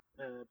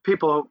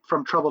 people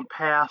from troubled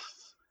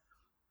pasts.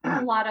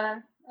 A lot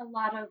of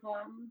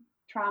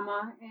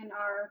trauma in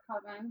our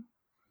coven,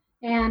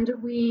 and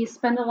we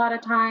spend a lot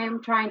of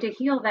time trying to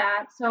heal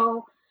that.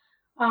 So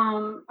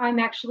I'm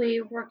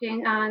actually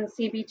working on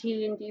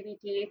CBT and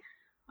DBT,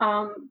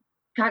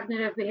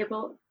 cognitive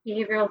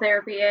behavioral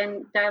therapy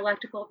and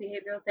dialectical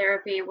behavioral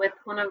therapy with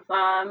one of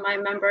my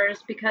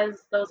members,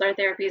 because those are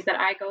therapies that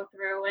I go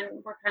through,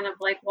 and we're kind of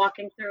like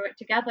walking through it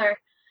together.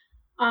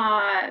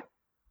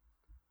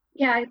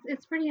 Yeah,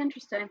 it's pretty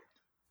interesting.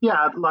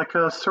 Yeah, like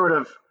a sort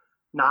of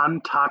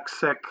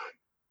non-toxic,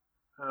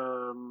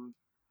 I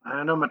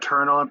don't know,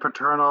 maternal and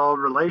paternal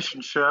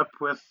relationship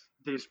with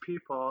these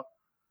people.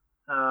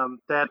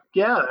 That,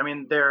 yeah, I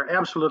mean, they're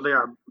absolutely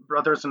our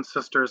brothers and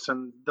sisters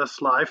in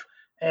this life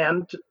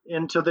and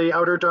into the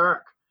outer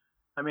dark.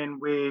 I mean,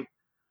 we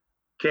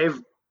gave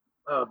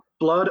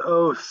blood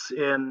oaths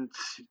in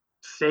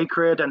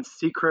sacred and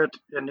secret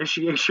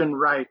initiation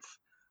rites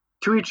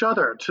to each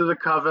other, to the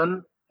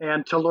coven,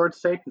 and to Lord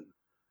Satan.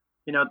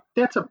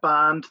 That's a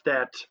bond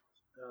that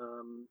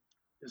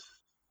is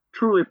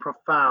truly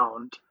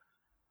profound.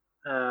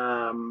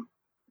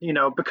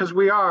 Because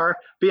we are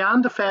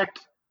beyond the fact,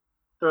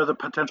 or the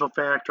potential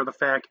fact, or the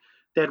fact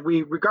that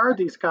we regard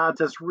these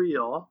gods as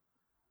real.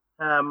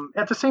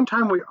 At the same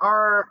time, we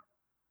are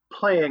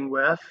playing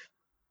with,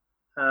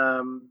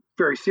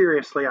 very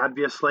seriously,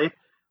 obviously,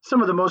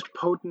 some of the most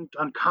potent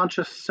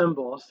unconscious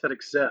symbols that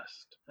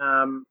exist.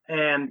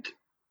 And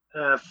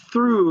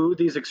through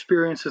these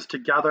experiences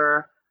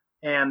together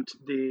and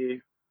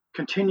the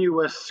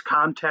continuous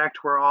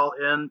contact we're all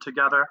in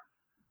together,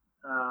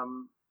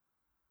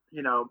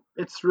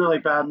 it's really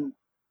been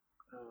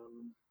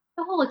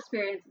The whole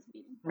experience is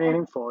meaningful.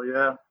 meaningful.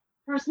 Yeah.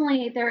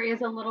 Personally, there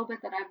is a little bit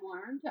that I've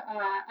learned.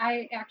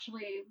 I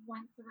actually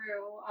went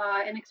through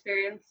an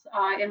experience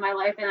in my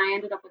life, and I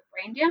ended up with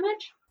brain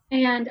damage.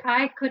 And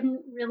I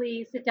couldn't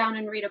really sit down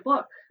and read a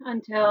book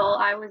until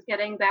I was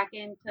getting back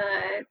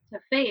into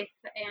faith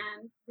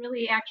and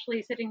really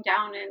actually sitting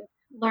down and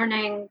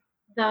learning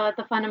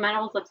the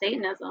fundamentals of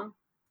Satanism.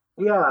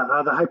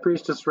 Yeah, the high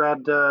priestess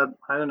read, I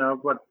don't know,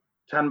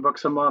 10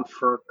 books a month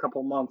for a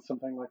couple months,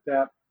 something like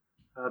that.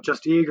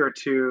 Just eager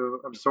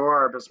to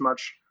absorb as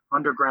much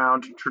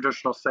underground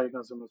traditional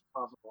Satanism as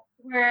possible.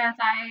 Whereas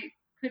I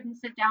couldn't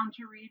sit down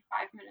to read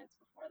 5 minutes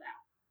before that.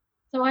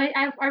 So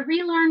I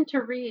relearned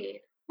to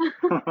read.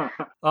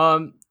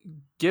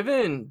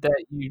 Given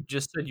that you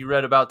just said you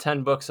read about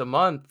 10 books a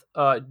month,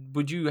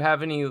 would you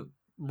have any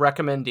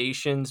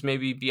recommendations,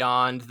 maybe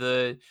beyond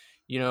the,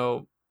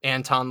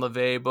 Anton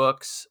LaVey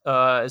books,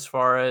 as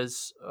far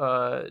as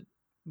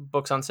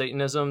books on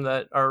Satanism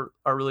that are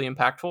really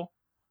impactful?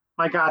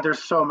 My God,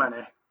 there's so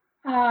many.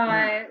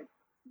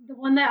 The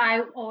one that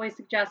I always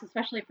suggest,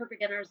 especially for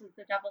beginners, is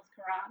the Devil's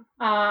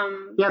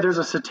Quran. Yeah, there's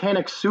a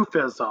satanic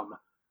Sufism,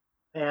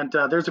 and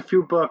there's a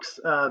few books.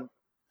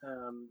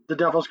 The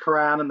Devil's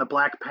Quran and the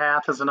Black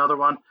Path is another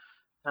one.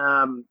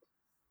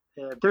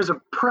 There's a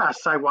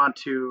press I want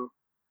to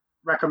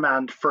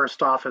recommend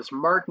first off is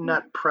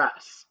Martinet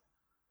Press.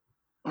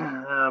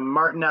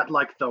 Martinet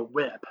like the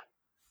whip.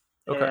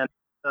 Okay.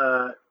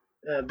 And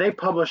they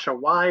publish a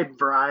wide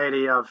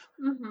variety of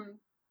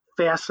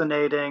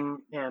fascinating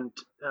and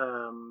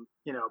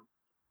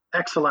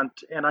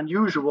excellent and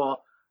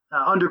unusual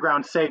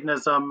underground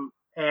Satanism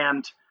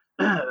and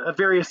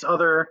various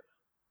other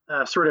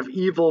sort of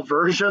evil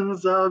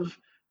versions of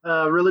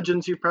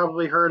religions you've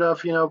probably heard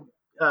of,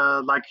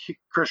 like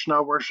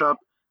Krishna worship.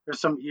 There's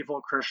some evil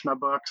Krishna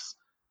books.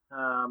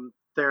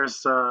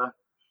 There's an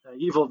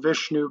evil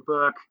Vishnu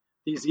book,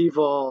 these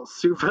evil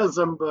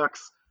Sufism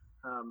books.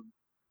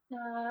 The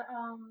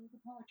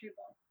poetry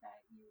book that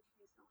you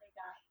recently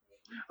got.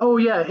 Oh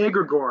yeah,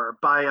 Egregore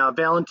by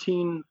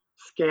Valentin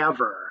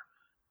Scaver.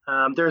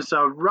 There's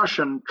a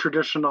Russian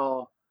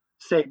traditional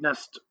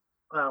Satanist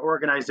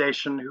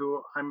organization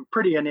who I'm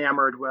pretty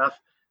enamored with.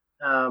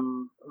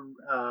 I'm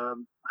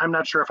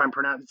not sure if I'm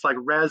pronouncing it's like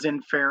Res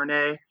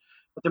Inferne,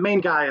 but the main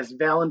guy is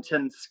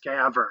Valentin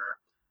Scaver,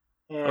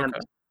 and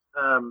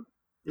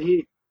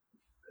he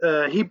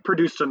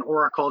produced an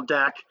oracle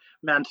deck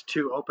meant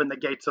to open the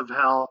gates of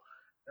hell,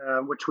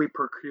 which we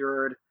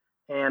procured.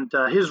 And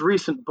his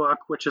recent book,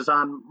 which is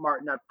on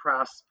Martinet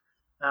Press,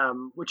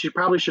 which you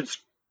probably should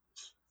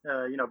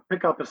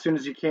pick up as soon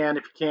as you can,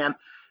 if you can,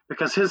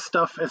 because his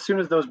stuff, as soon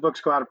as those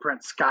books go out of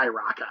print,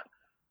 skyrocket.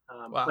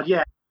 But Wow.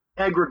 yeah,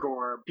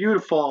 egregore,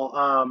 beautiful,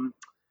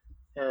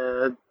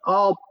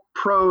 all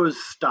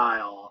prose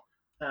style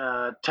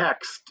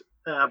text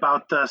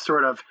about the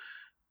sort of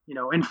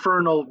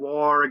infernal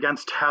war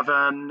against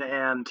heaven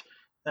and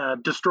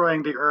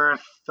destroying the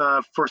earth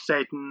for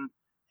Satan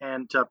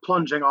and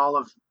plunging all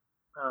of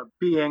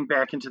being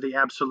back into the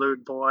absolute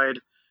void.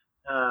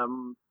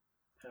 Um,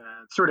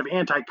 Sort of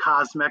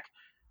anti-cosmic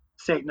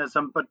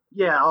Satanism, but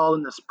yeah, all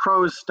in this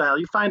prose style.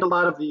 You find a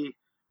lot of the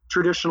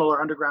traditional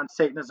or underground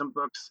Satanism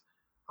books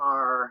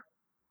are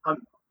um,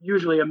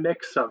 usually a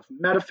mix of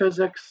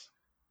metaphysics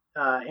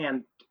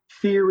and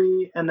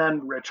theory, and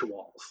then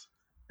rituals.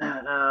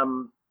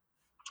 Um,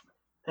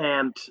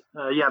 and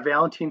yeah,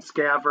 Valentine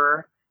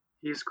Scaver,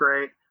 he's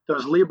great.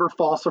 Those Liber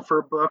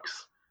Falsifer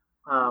books.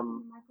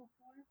 Um,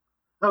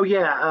 oh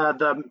yeah,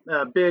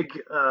 the big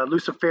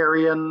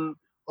Luciferian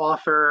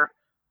author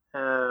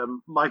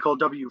Michael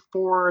W.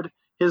 Ford.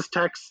 His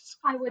texts,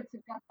 I would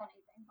suggest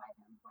anything by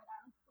him, quite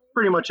honestly.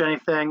 pretty much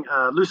anything.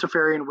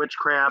 Luciferian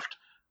witchcraft,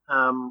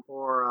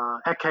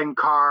 or Ekheng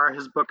Carr,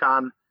 his book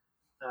on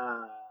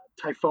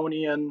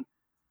Typhonian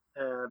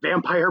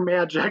vampire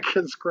magic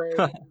is great.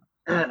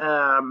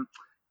 um,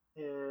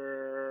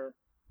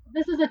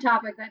 This is a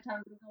topic that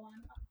Tom can go on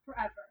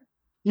forever.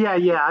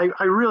 yeah,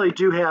 I really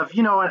do have,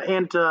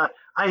 and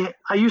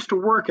I used to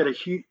work at a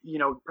huge,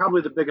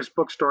 probably the biggest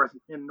bookstore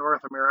in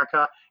North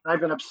America, and I've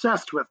been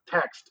obsessed with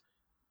text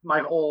my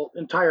whole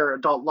entire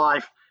adult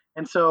life,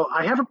 and so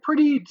I have a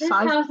pretty This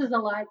house is a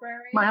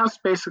library. My house is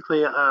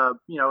basically a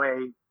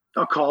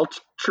occult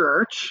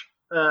church,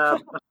 a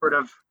sort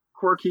of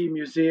quirky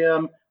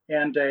museum,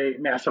 and a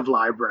massive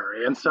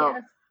library, and so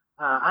Yes.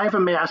 I've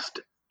amassed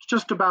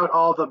just about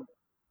all the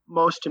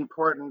most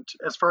important,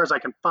 as far as I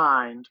can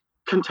find,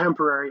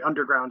 contemporary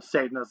underground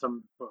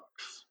Satanism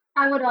books.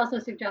 I would also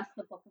suggest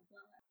the Book of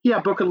Lilith. Yeah,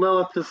 Book of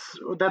Lilith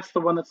that's the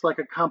one that's like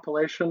a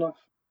compilation of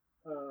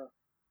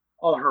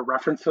all her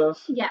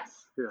references.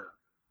 Yes. Yeah,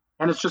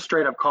 and it's just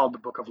straight up called the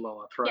Book of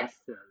Lilith, right? Yes.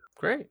 Yeah.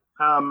 Great.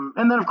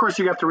 And then of course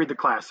you have to read the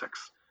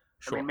classics.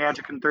 Sure. I mean,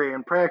 Magic and Theory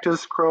and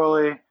Practice,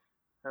 Crowley.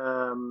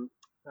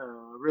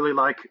 Really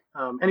like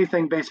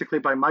anything basically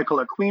by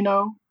Michael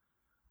Aquino,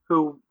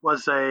 who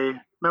was a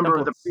member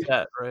of the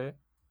Set, right?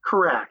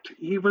 Correct.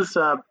 He was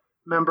a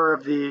member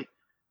of the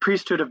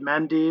priesthood of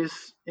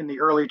Mendes in the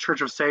early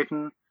Church of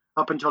Satan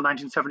up until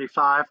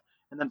 1975,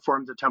 and then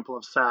formed the Temple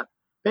of Set.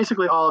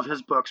 Basically, all of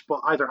his books,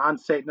 both either on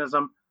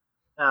Satanism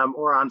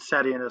or on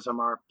Setianism,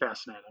 are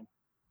fascinating.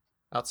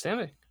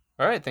 Outstanding.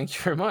 All right, thank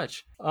you very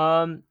much.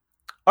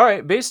 All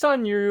right, based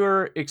on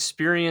your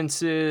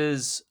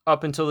experiences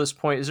up until this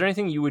point, is there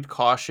anything you would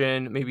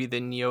caution maybe the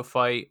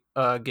neophyte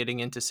getting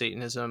into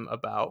Satanism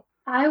about?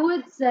 I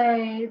would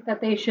say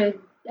that they should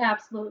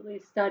absolutely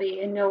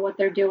study and know what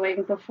they're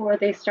doing before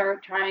they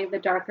start trying the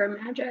darker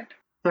magic.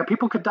 Yeah,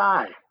 people could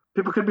die.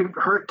 People could be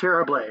hurt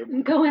terribly.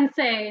 Go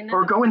insane.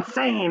 Or go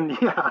insane,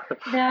 yeah.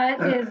 That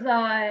is,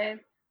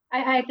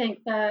 I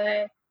think,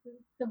 the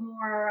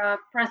more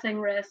pressing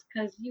risk,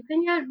 because you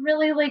can get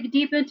really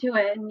deep into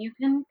it and you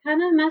can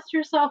kind of mess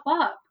yourself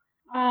up.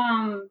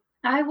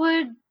 I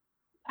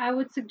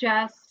would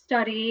suggest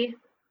study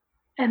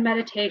and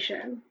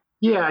meditation.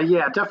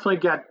 Yeah, definitely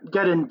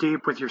get in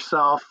deep with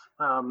yourself.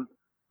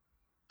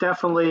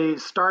 Definitely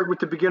start with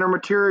the beginner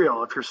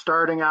material. If you're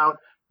starting out,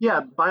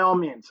 yeah, by all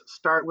means,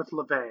 start with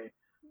LaVey.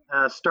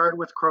 Start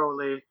with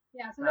Crowley.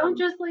 Yeah, so don't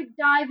just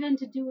dive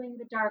into doing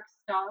the dark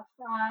stuff.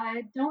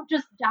 Don't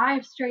just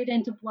dive straight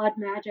into blood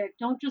magic.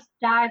 Don't just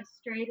dive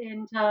straight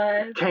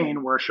into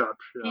Cain worship.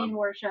 Cain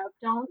worship.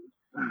 Don't.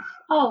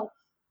 Oh,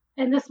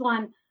 and this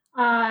one.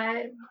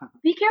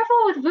 Be careful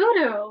with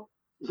voodoo.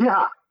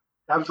 Yeah,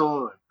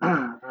 absolutely.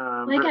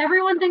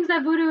 Everyone thinks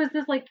that voodoo is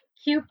this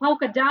cute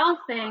polka doll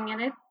thing,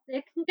 and it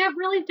can get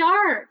really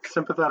dark.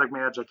 Sympathetic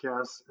magic,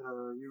 yes.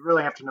 You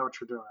really have to know what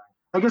you're doing.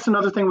 I guess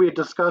another thing we had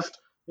discussed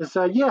is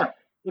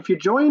if you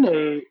join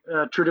a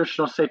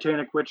traditional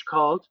satanic witch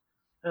cult,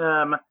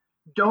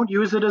 don't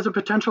use it as a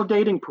potential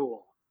dating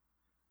pool.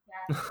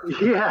 Yes.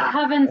 Yeah.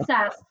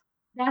 Covencest.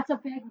 That's a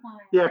big one.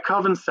 Yeah,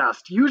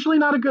 covencest. Usually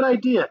not a good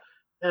idea.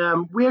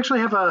 We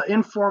actually have an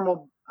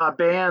informal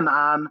ban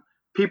on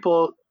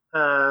people,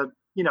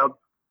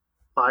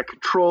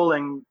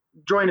 trolling,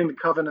 joining the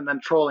coven and then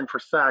trolling for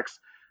sex.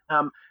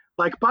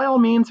 By all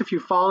means, if you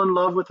fall in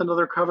love with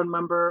another coven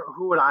member,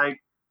 who would I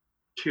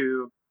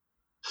to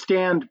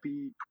stand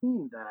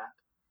between that,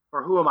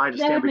 or who am I to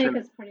stand between? That would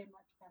make us pretty much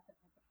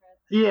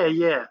hypocrites.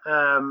 Yeah.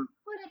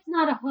 But it's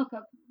not a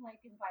hookup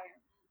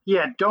environment.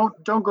 Yeah,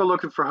 don't go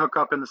looking for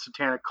hookup in the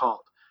satanic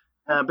cult,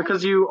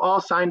 because you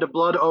all signed a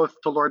blood oath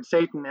to Lord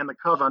Satan and the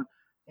coven,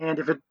 and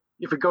if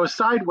it goes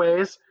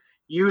sideways,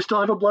 you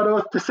still have a blood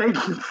oath to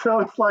Satan. So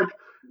it's like.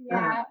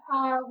 Yeah,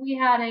 we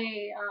had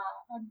a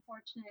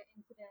unfortunate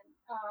incident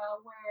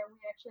where we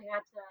actually had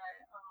to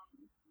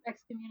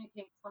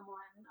excommunicate someone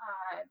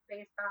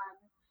based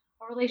on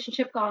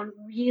relationship gone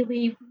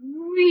really,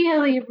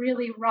 really,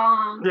 really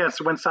wrong. Yes,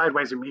 it went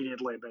sideways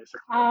immediately,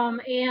 basically.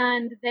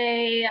 And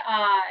they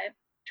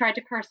tried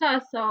to curse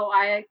us, so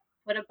I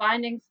put a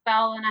binding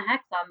spell and a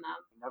hex on them.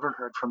 Never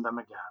heard from them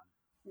again.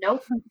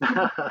 Nope.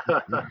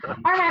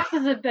 Our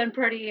hexes have been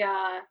pretty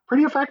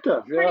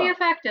effective. Pretty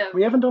effective.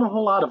 We haven't done a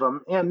whole lot of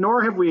them, and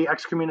nor have we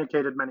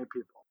excommunicated many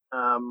people.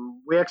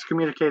 We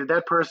excommunicated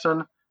that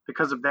person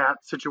because of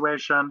that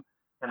situation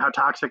and how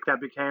toxic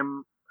that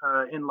became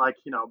in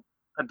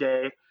a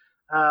day.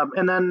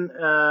 And then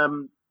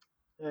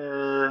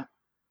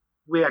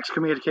we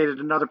excommunicated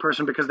another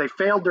person because they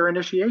failed their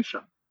initiation,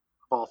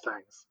 of all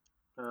things.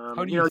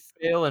 How do you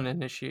fail an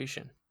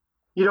initiation?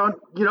 You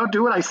don't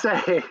do what I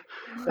say.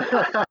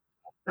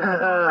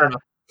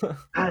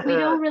 We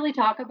don't really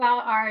talk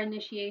about our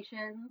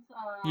initiations.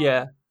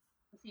 Yeah.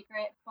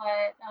 Secret,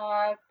 but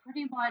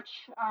pretty much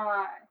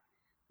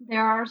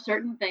there are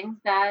certain things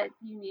that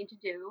you need to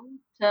do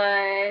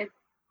to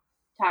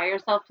tie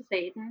yourself to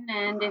Satan,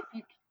 and if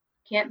you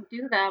can't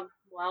do them,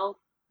 well,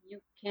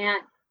 you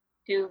can't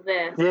do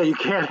this. Yeah, you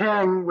can't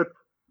hang with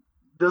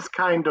this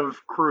kind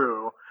of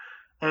crew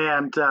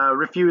and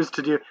refuse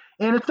to do.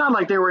 And it's not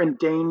like they were in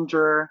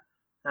danger.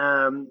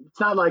 It's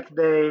not like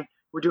they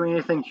were doing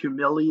anything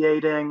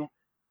humiliating.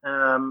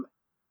 I'm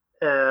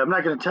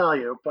not going to tell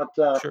you, but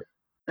sure.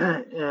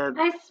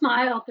 I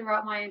smiled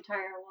throughout my entire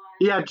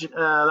life. Yeah,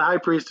 the high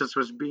priestess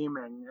was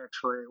beaming.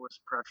 Actually, it was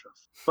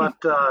precious.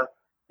 But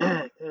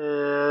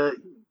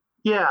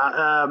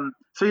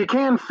so you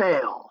can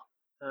fail,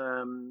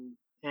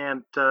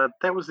 and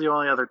that was the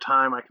only other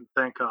time I can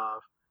think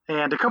of.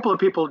 And a couple of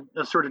people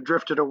sort of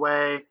drifted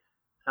away,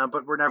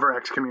 but were never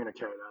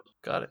excommunicated.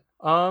 Got it.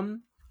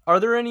 Are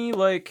there any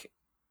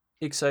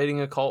exciting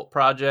occult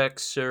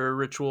projects or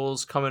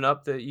rituals coming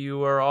up that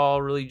you are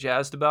all really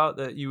jazzed about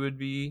that you would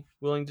be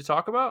willing to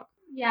talk about?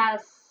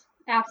 Yes,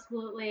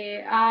 absolutely.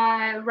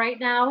 Right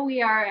now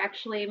we are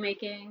actually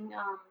making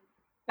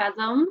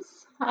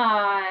besoms.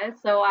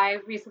 So I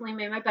recently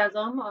made my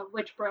besom, a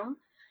witch broom.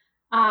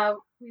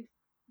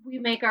 We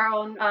make our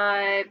own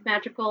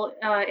magical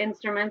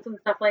instruments and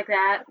stuff like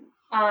that,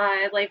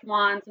 like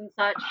wands and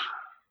such.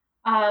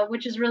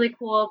 Which is really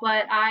cool,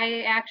 but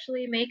I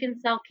actually make and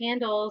sell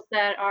candles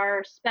that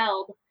are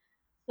spelled.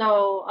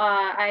 So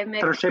I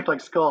mix that are shaped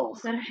like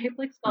skulls. So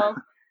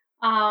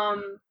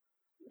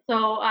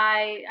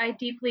I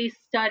deeply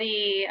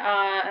study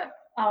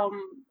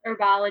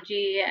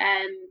herbology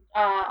and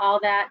all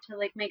that to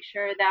make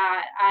sure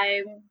that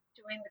I'm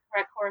doing the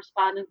correct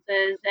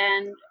correspondences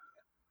and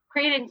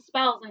creating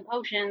spells and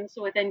potions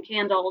within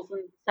candles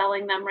and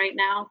selling them right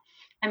now.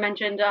 I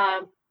mentioned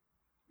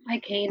my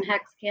cane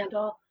hex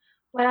candle.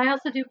 But I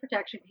also do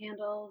protection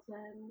candles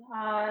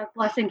and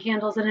blessing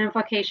candles and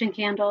invocation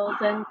candles,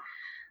 and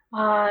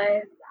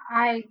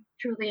I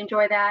truly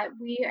enjoy that.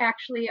 We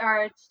actually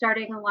are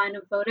starting a line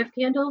of votive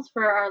candles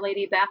for Our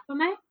Lady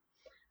Baphomet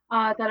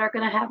that are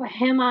going to have a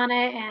hymn on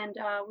it, and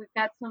we've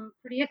got some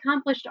pretty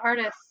accomplished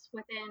artists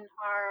within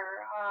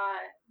our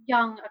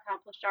young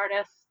accomplished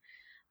artists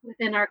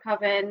within our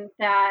coven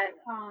that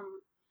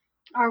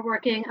are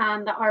working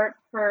on the art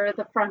for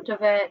the front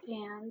of it,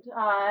 and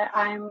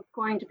I'm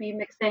going to be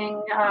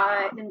mixing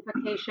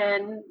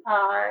invocation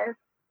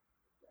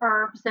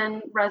herbs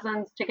and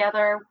resins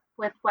together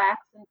with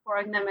wax and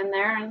pouring them in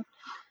there and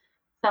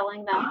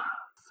selling them.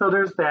 So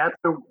there's that.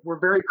 So we're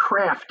very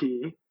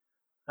crafty,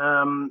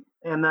 and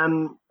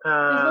then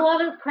there's a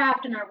lot of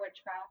craft in our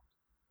witchcraft.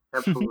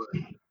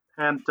 Absolutely.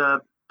 And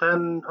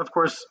then, of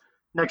course,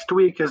 next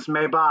week is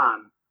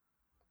Mabon,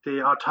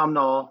 the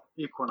autumnal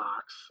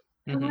equinox.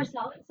 Mm-hmm. And we're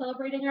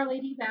celebrating Our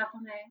Lady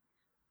Baphomet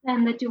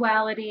and the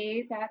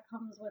duality that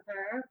comes with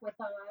her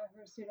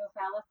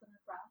pseudophallus and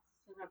her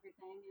breasts and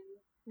everything. And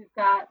we've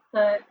got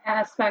the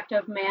aspect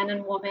of man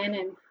and woman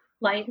and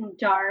light and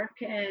dark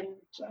and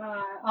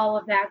all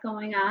of that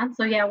going on.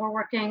 So yeah, we're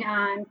working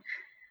on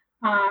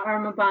our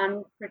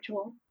Mabon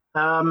ritual.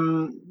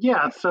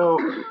 So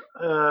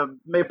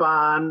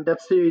Mabon,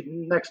 that's the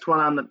next one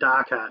on the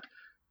docket.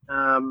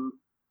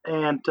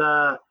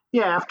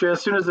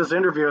 As soon as this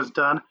interview is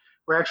done,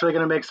 we're actually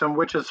going to make some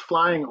witch's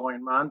flying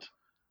ointment,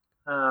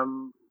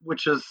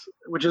 which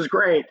is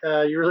great.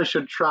 You really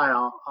should try.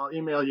 I'll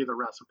email you the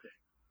recipe.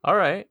 All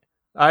right.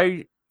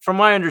 From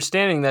my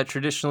understanding, that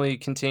traditionally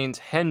contains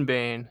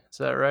henbane. Is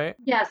that right?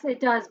 Yes, it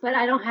does, but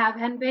I don't have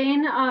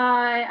henbane.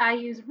 I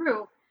use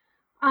rue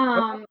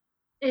in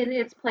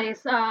its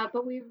place.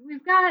 But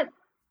we've got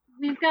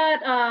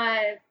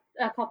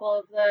a couple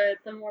of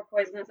the more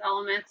poisonous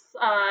elements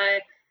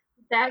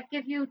that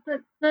give you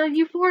the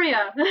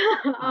euphoria.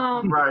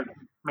 Right,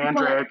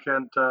 mandrake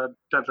and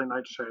deadly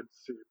nightshade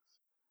seeds.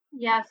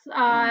 Yes,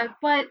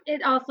 but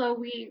it also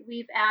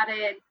we've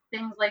added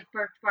things like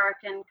birch bark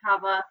and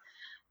kava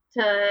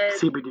to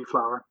CBD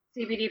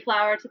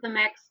flower to the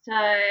mix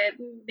to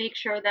make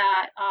sure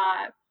that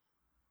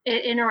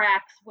it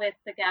interacts with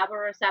the GABA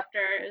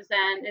receptors,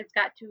 and it's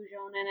got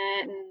Tujon in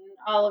it and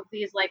all of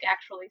these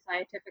actually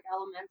scientific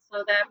elements,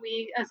 so that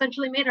we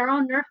essentially made our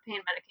own nerve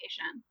pain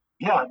medication.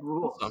 Yeah,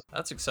 rules. Awesome.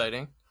 That's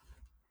exciting.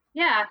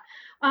 Yeah.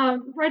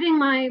 Writing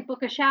my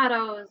Book of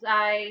Shadows,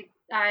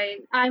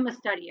 I'm a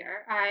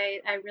studier. I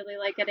really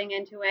like getting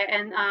into it,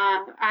 and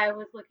I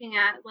was looking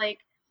at like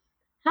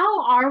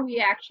how are we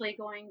actually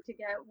going to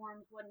get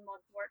Wormswood and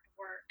Mugwort to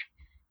work?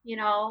 You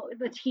know,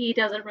 the tea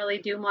doesn't really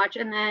do much,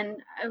 and then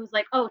I was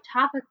like, oh,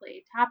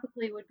 topically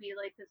would be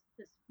like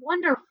this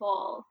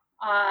wonderful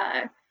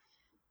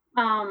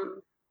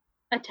um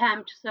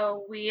attempt.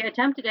 So we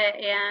attempted it,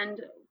 and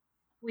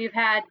we've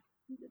had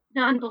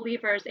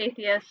non-believers,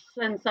 atheists,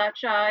 and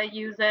such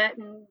use it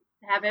and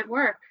have it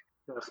work.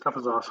 Yeah, stuff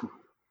is awesome.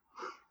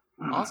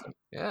 Awesome.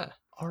 Yeah.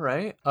 All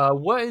right.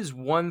 What is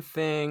one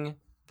thing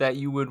that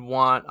you would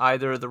want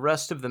either the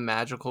rest of the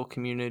magical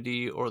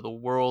community or the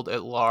world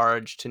at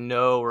large to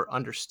know or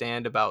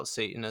understand about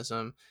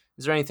Satanism?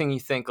 Is there anything you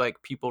think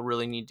like people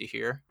really need to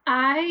hear?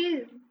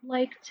 I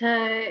like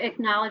to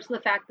acknowledge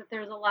the fact that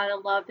there's a lot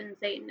of love in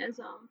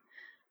Satanism.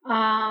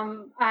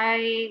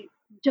 I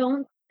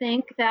don't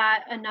think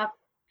that enough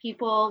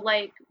people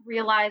like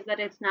realize that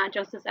it's not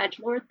just this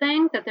edgelord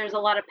thing, that there's a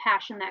lot of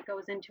passion that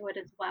goes into it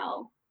as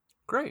well.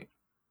 Great.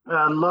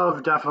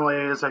 Love definitely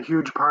is a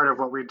huge part of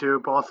what we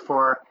do, both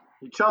for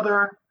each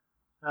other,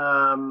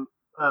 um,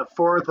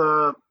 for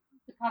The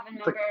coven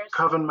the members.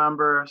 coven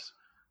members,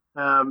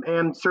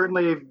 and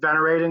certainly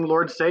venerating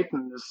Lord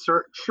Satan is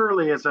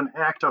surely is an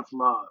act of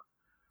love.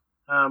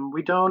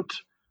 We don't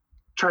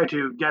try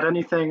to get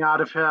anything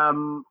out of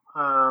him,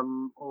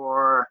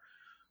 or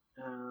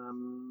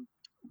um,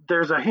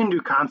 there's a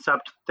Hindu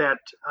concept that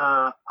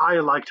I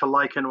like to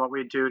liken what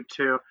we do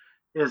to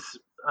is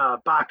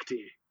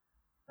bhakti,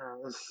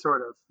 this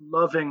sort of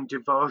loving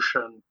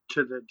devotion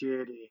to the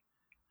deity.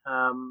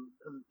 Um,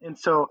 and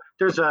so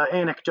there's an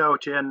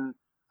anecdote in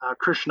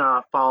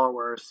Krishna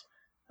followers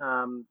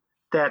um,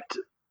 that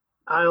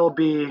I'll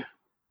be,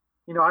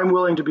 I'm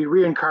willing to be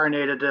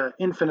reincarnated an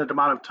infinite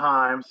amount of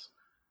times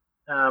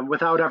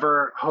without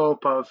ever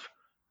hope of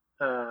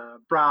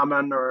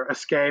Brahman or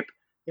escape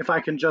if I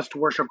can just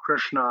worship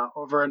Krishna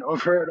over and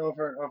over and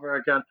over and over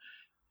again.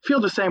 Feel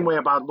the same way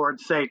about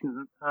Lord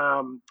Satan.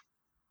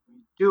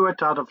 Do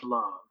it out of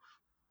love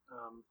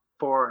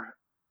for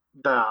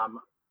them.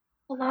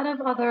 A lot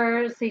of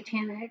other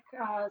satanic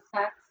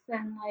sects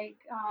and like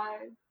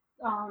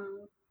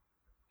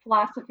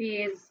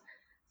philosophies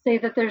say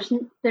that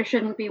there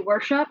shouldn't be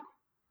worship,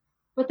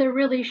 but there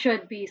really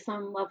should be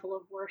some level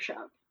of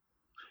worship.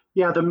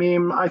 Yeah, the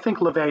meme, I think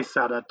LaVey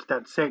said it,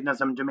 that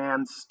Satanism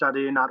demands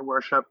study, not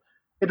worship.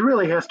 It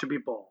really has to be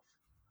both.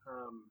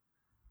 Um,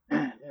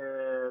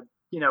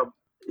 you know,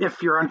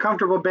 if you're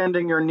uncomfortable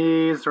bending your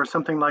knees or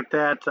something like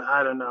that,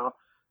 I don't know,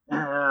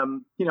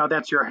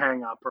 that's your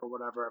hang up or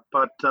whatever.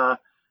 But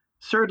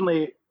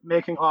certainly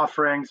making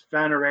offerings,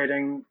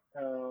 venerating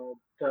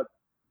the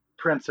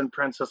Prince and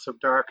Princess of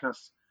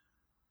Darkness,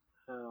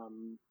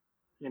 um,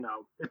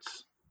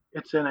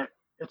 it's in it.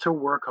 It's a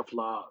work of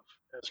love,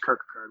 as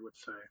Kierkegaard would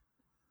say.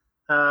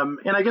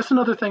 And I guess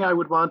another thing I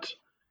would want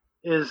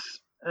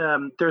is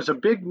there's a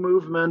big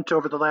movement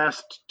over the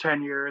last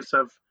 10 years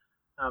of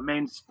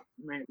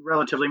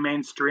relatively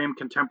mainstream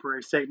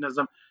contemporary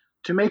Satanism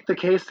to make the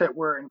case that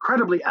we're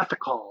incredibly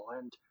ethical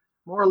and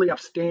morally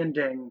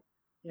upstanding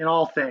in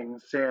all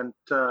things. And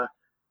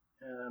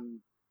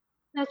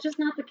That's just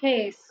not the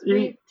case.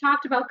 We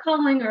talked about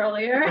culling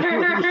earlier.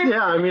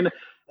 yeah, I mean,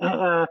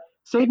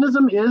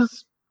 Satanism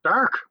is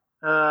dark.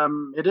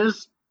 It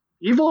is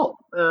evil.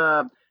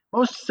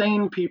 Most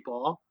sane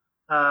people,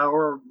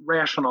 or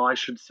rational, I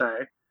should say,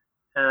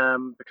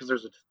 because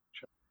there's a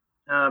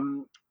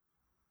distinction,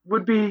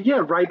 would be,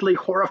 rightly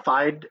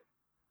horrified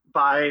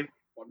by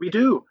what we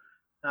do.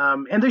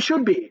 And they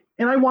should be,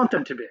 and I want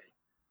them to be.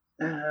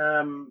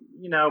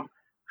 You know,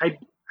 I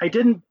I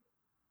didn't.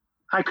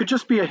 I could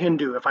just be a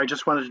Hindu if I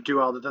just wanted to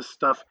do all of this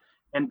stuff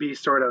and be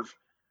sort of,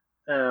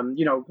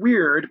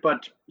 weird,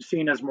 but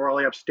seen as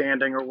morally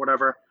upstanding or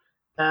whatever.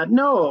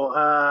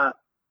 No,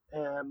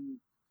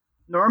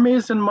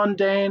 normies and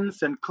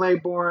mundanes and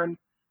Claiborne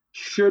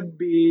should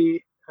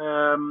be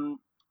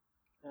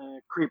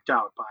creeped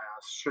out by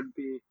us.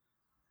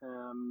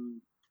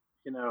 Um,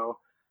 you know,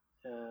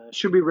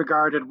 should be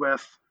regarded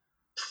with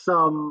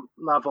some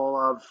level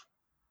of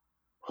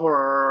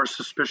horror or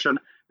suspicion.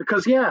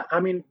 Because, yeah, I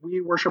mean,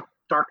 we worship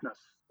darkness.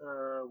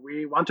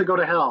 We want to go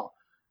to hell.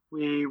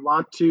 We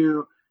want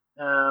to,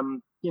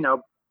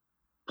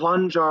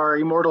 plunge our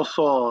immortal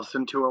souls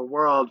into a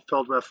world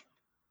filled with,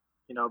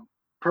 you know,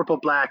 purple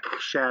black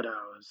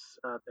shadows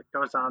that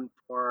goes on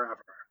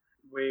forever.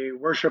 We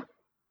worship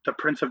the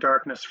Prince of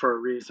Darkness for a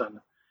reason.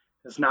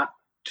 It's not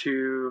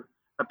to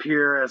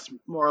appear as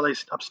morally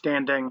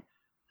upstanding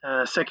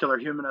secular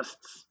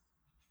humanists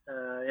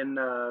in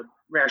a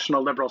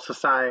rational liberal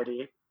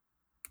society,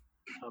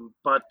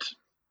 but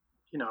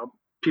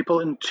people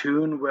in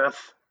tune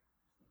with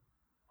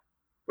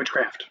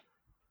witchcraft,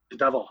 the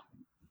devil.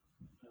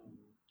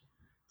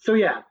 So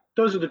yeah,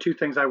 those are the two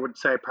things I would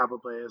say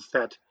probably is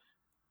that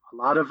a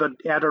lot of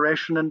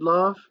adoration and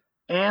love,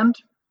 and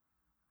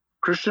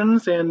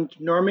Christians and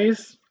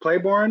normies,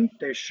 Claiborne,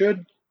 they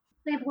should.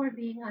 Claiborne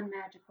being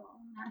unmagical,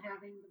 not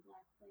having the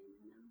black flame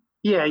in them.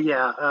 Yeah.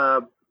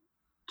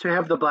 To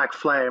have the black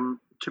flame,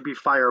 to be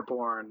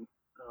fireborn,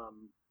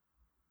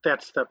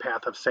 that's the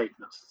path of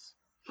Satanists.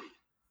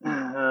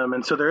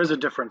 And so there is a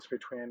difference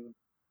between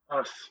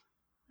us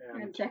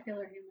And and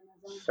secular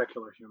humanism.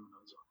 secular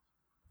humanism.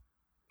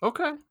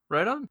 Okay,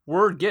 right on.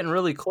 We're getting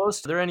really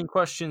close. Are there any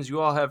questions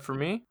you all have for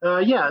me?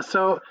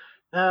 So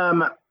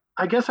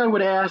I guess I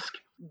would ask,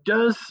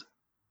 does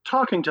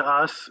talking to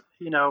us,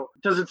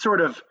 does it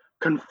sort of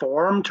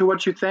conform to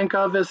what you think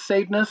of as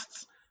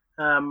Satanists?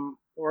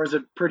 Or is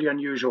it pretty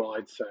unusual,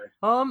 I'd say?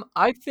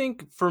 I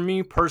think for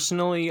me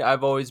personally,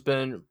 I've always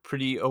been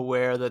pretty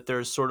aware that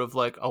there's sort of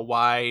like a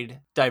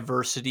wide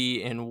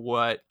diversity in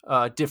what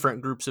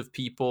different groups of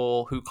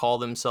people who call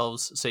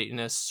themselves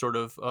Satanists sort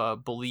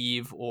of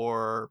believe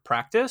or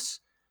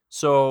practice.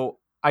 So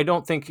I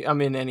don't think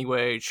I'm in any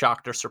way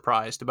shocked or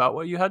surprised about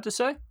what you had to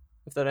say,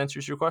 if that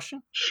answers your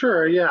question.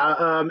 Sure,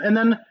 yeah. And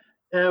then,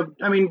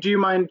 do you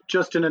mind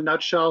just in a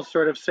nutshell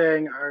sort of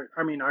saying, are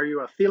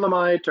you a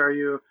Thelemite? Are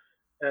you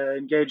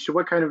engaged?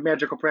 What kind of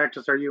magical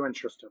practice are you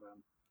interested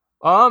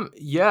in?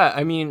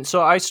 Yeah,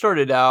 so I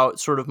started out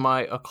sort of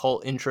my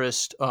occult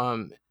interest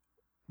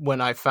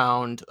when I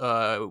found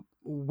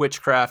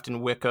witchcraft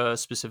and Wicca,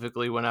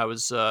 specifically when I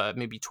was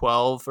maybe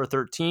 12 or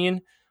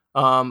 13.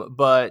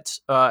 But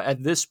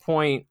at this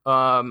point,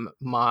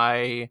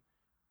 my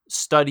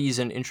studies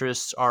and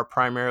interests are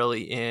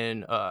primarily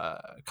in a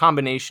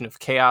combination of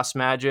chaos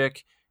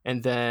magic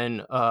and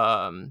then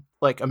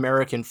like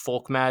American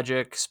folk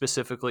magic,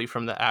 specifically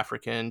from the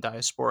African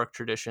diasporic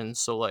traditions.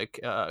 So like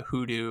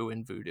hoodoo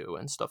and voodoo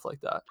and stuff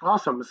like that.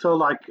 Awesome. So,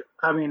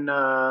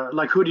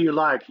 who do you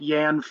like?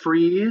 Jan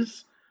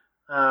Fries,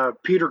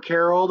 Peter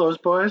Carroll, those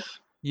boys?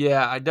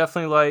 Yeah, I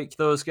definitely like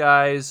those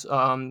guys.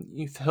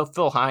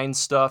 Phil Hines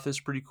stuff is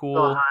pretty Phil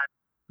cool.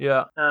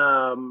 Yeah,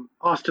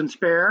 Austin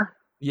Spare.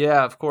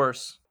 yeah, of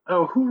course.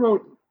 Oh, who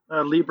wrote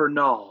Liber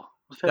Null?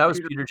 Was That that was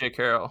Peter? Peter J.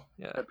 Carroll.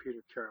 Yeah,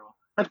 Peter Carroll.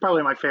 That's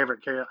probably my favorite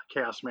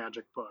chaos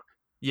magic book.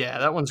 yeah,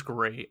 that one's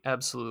great.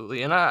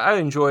 Absolutely, and I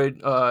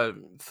enjoyed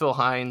Phil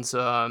Hines'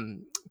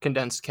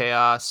 Condensed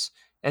Chaos.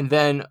 And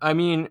then,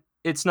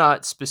 it's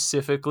not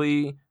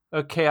specifically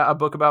a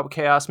book about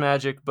chaos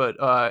magic, but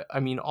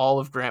all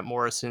of Grant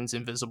Morrison's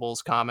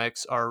Invisibles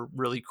comics are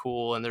really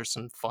cool, and there's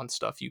some fun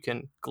stuff you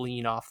can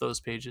glean off those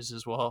pages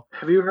as well.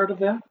 Have you heard of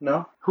that?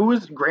 No. Who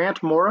is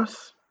Grant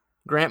Morris?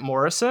 Grant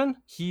Morrison,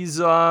 he's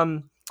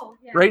Oh,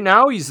 yeah. right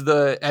now he's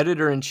the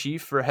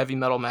editor-in-chief for Heavy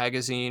Metal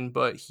Magazine,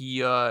 but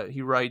he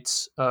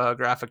writes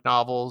graphic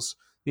novels.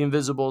 The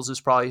Invisibles is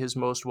probably his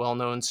most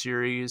well-known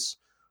series.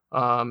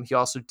 He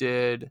also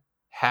did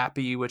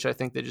Happy, which I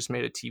think they just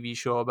made a TV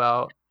show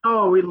about.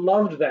 Oh, we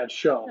loved that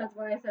show. That's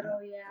why I said, oh,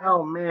 yeah.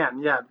 Oh,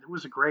 man. Yeah, it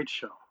was a great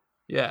show.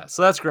 Yeah,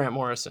 so that's Grant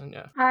Morrison,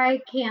 yeah.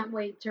 I can't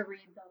wait to read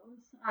those.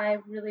 I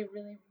really,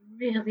 really,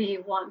 really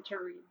want to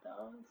read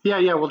those.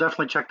 Yeah, we'll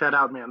definitely check that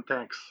out, man.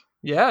 Thanks.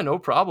 Yeah, no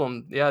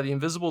problem. Yeah, the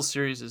Invisible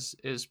series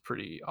is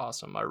pretty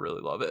awesome. I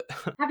really love it.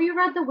 Have you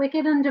read The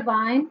Wicked and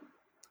Divine?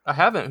 I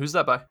haven't. Who's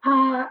that by?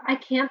 I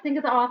can't think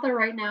of the author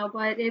right now,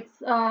 but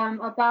it's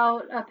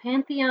about a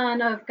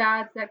pantheon of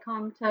gods that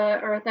come to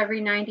Earth every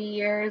 90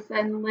 years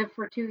and live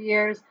for 2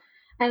 years.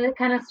 And it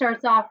kind of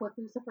starts off with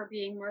Lucifer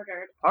being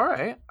murdered. All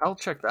right, I'll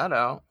check that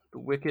out. The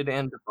Wicked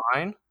and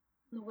Divine.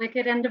 The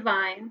Wicked and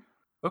Divine.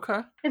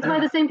 Okay. It's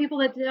by the same people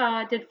that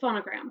did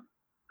Phonogram.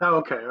 Oh,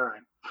 okay. All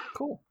right.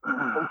 Cool.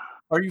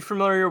 Are you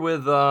familiar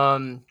with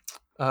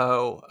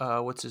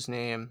what's his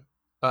name?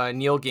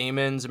 Neil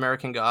Gaiman's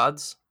American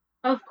Gods?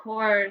 Of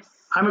course.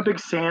 I'm a big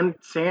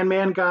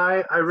Sandman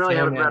guy. I really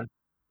haven't Sandman.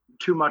 read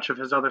too much of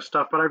his other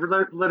stuff, but I've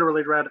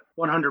literally read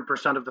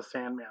 100% of the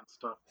Sandman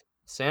stuff.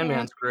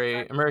 Sandman's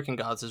great. American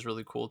Gods is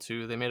really cool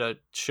too. They made a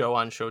show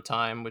on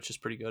Showtime, which is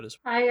pretty good as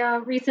well. I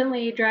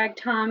recently dragged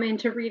Tom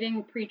into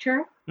reading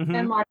Preacher Mhm.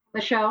 and watching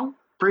the show.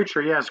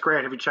 Preacher, yeah, it's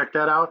great. Have you checked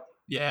that out?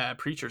 Yeah,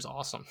 Preacher's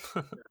awesome.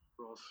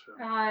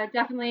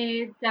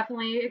 Definitely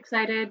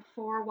excited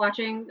for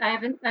watching. I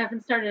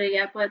haven't started it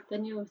yet, but the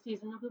new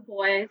season of The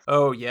Boys.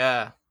 Oh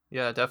yeah,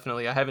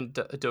 definitely. I haven't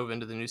dove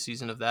into the new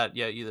season of that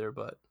yet either,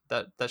 but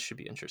that should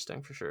be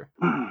interesting for sure.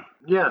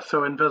 Yeah,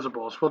 so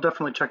Invisibles. We'll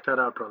definitely check that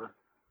out, brother.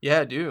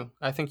 Yeah, do.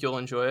 I think you'll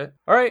enjoy it.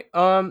 All right.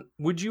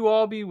 Would you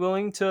all be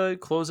willing to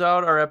close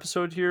out our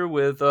episode here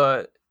with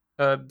a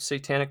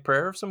satanic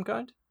prayer of some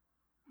kind?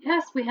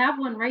 Yes, we have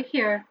one right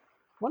here.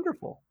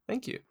 Wonderful.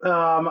 Thank you.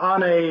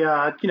 On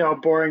a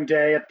boring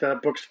day at the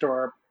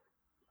bookstore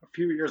a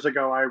few years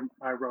ago,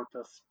 I wrote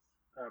this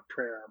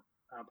prayer,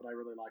 but I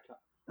really like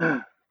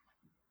it.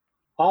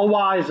 All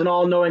wise and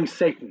all knowing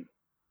Satan,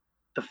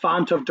 the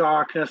fount of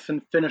darkness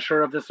and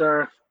finisher of this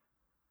earth,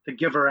 the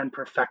giver and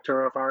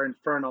perfecter of our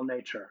infernal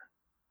nature.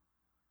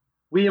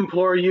 We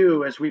implore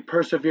you as we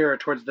persevere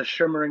towards the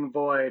shimmering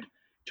void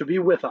to be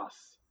with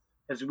us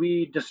as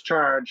we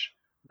discharge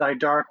thy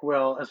dark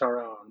will as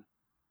our own.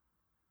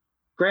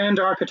 Grand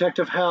architect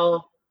of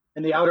hell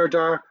and the outer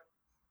dark,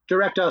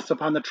 direct us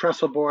upon the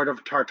trestle board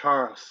of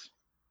Tartarus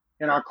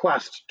in our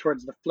quest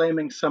towards the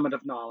flaming summit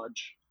of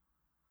knowledge.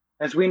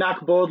 As we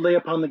knock boldly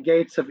upon the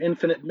gates of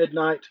infinite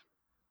midnight,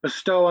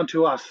 Bestow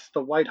unto us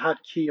the white-hot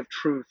key of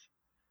truth,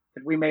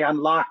 that we may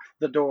unlock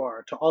the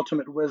door to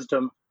ultimate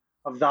wisdom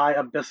of thy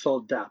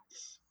abyssal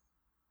depths.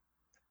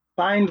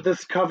 Bind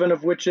this coven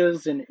of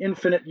witches in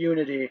infinite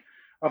unity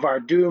of our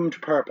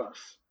doomed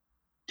purpose.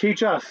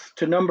 Teach us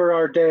to number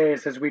our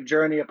days as we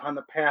journey upon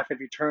the path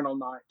of eternal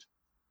night,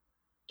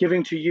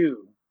 giving to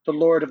you, the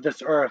Lord of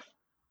this earth,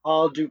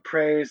 all due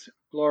praise,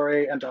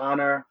 glory, and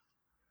honor.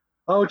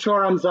 O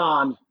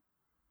Choramzan,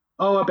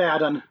 O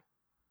Abaddon,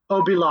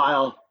 O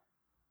Belial,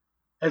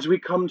 as we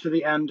come to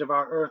the end of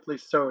our earthly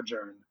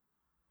sojourn,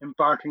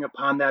 embarking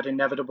upon that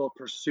inevitable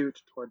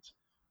pursuit towards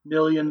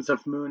millions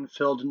of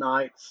moon-filled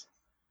nights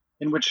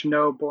in which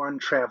no born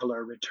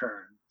traveler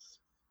returns.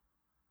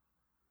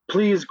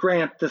 Please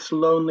grant this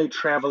lonely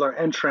traveler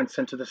entrance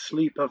into the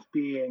sleep of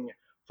being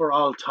for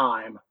all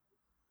time,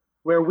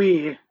 where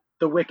we,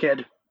 the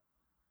wicked,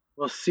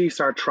 will cease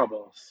our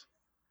troubles,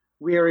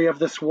 weary of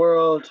this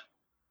world,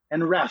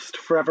 and rest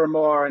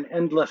forevermore in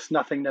endless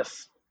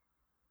nothingness.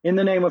 In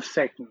the name of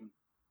Satan,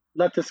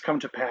 let this come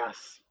to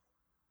pass.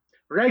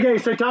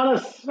 Rege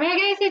Satanas!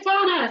 Rege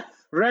Satanas!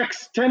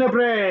 Rex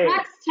Tenebrae!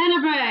 Rex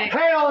Tenebrae!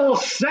 Hail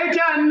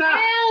Satan!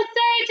 Hail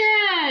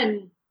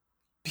Satan!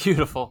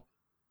 Beautiful.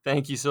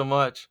 Thank you so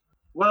much.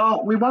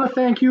 Well, we want to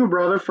thank you,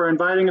 brother, for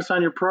inviting us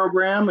on your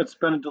program. It's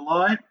been a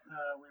delight.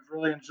 We've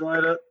really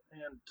enjoyed it,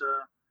 and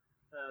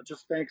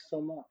just thanks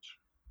so much.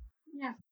 Yeah.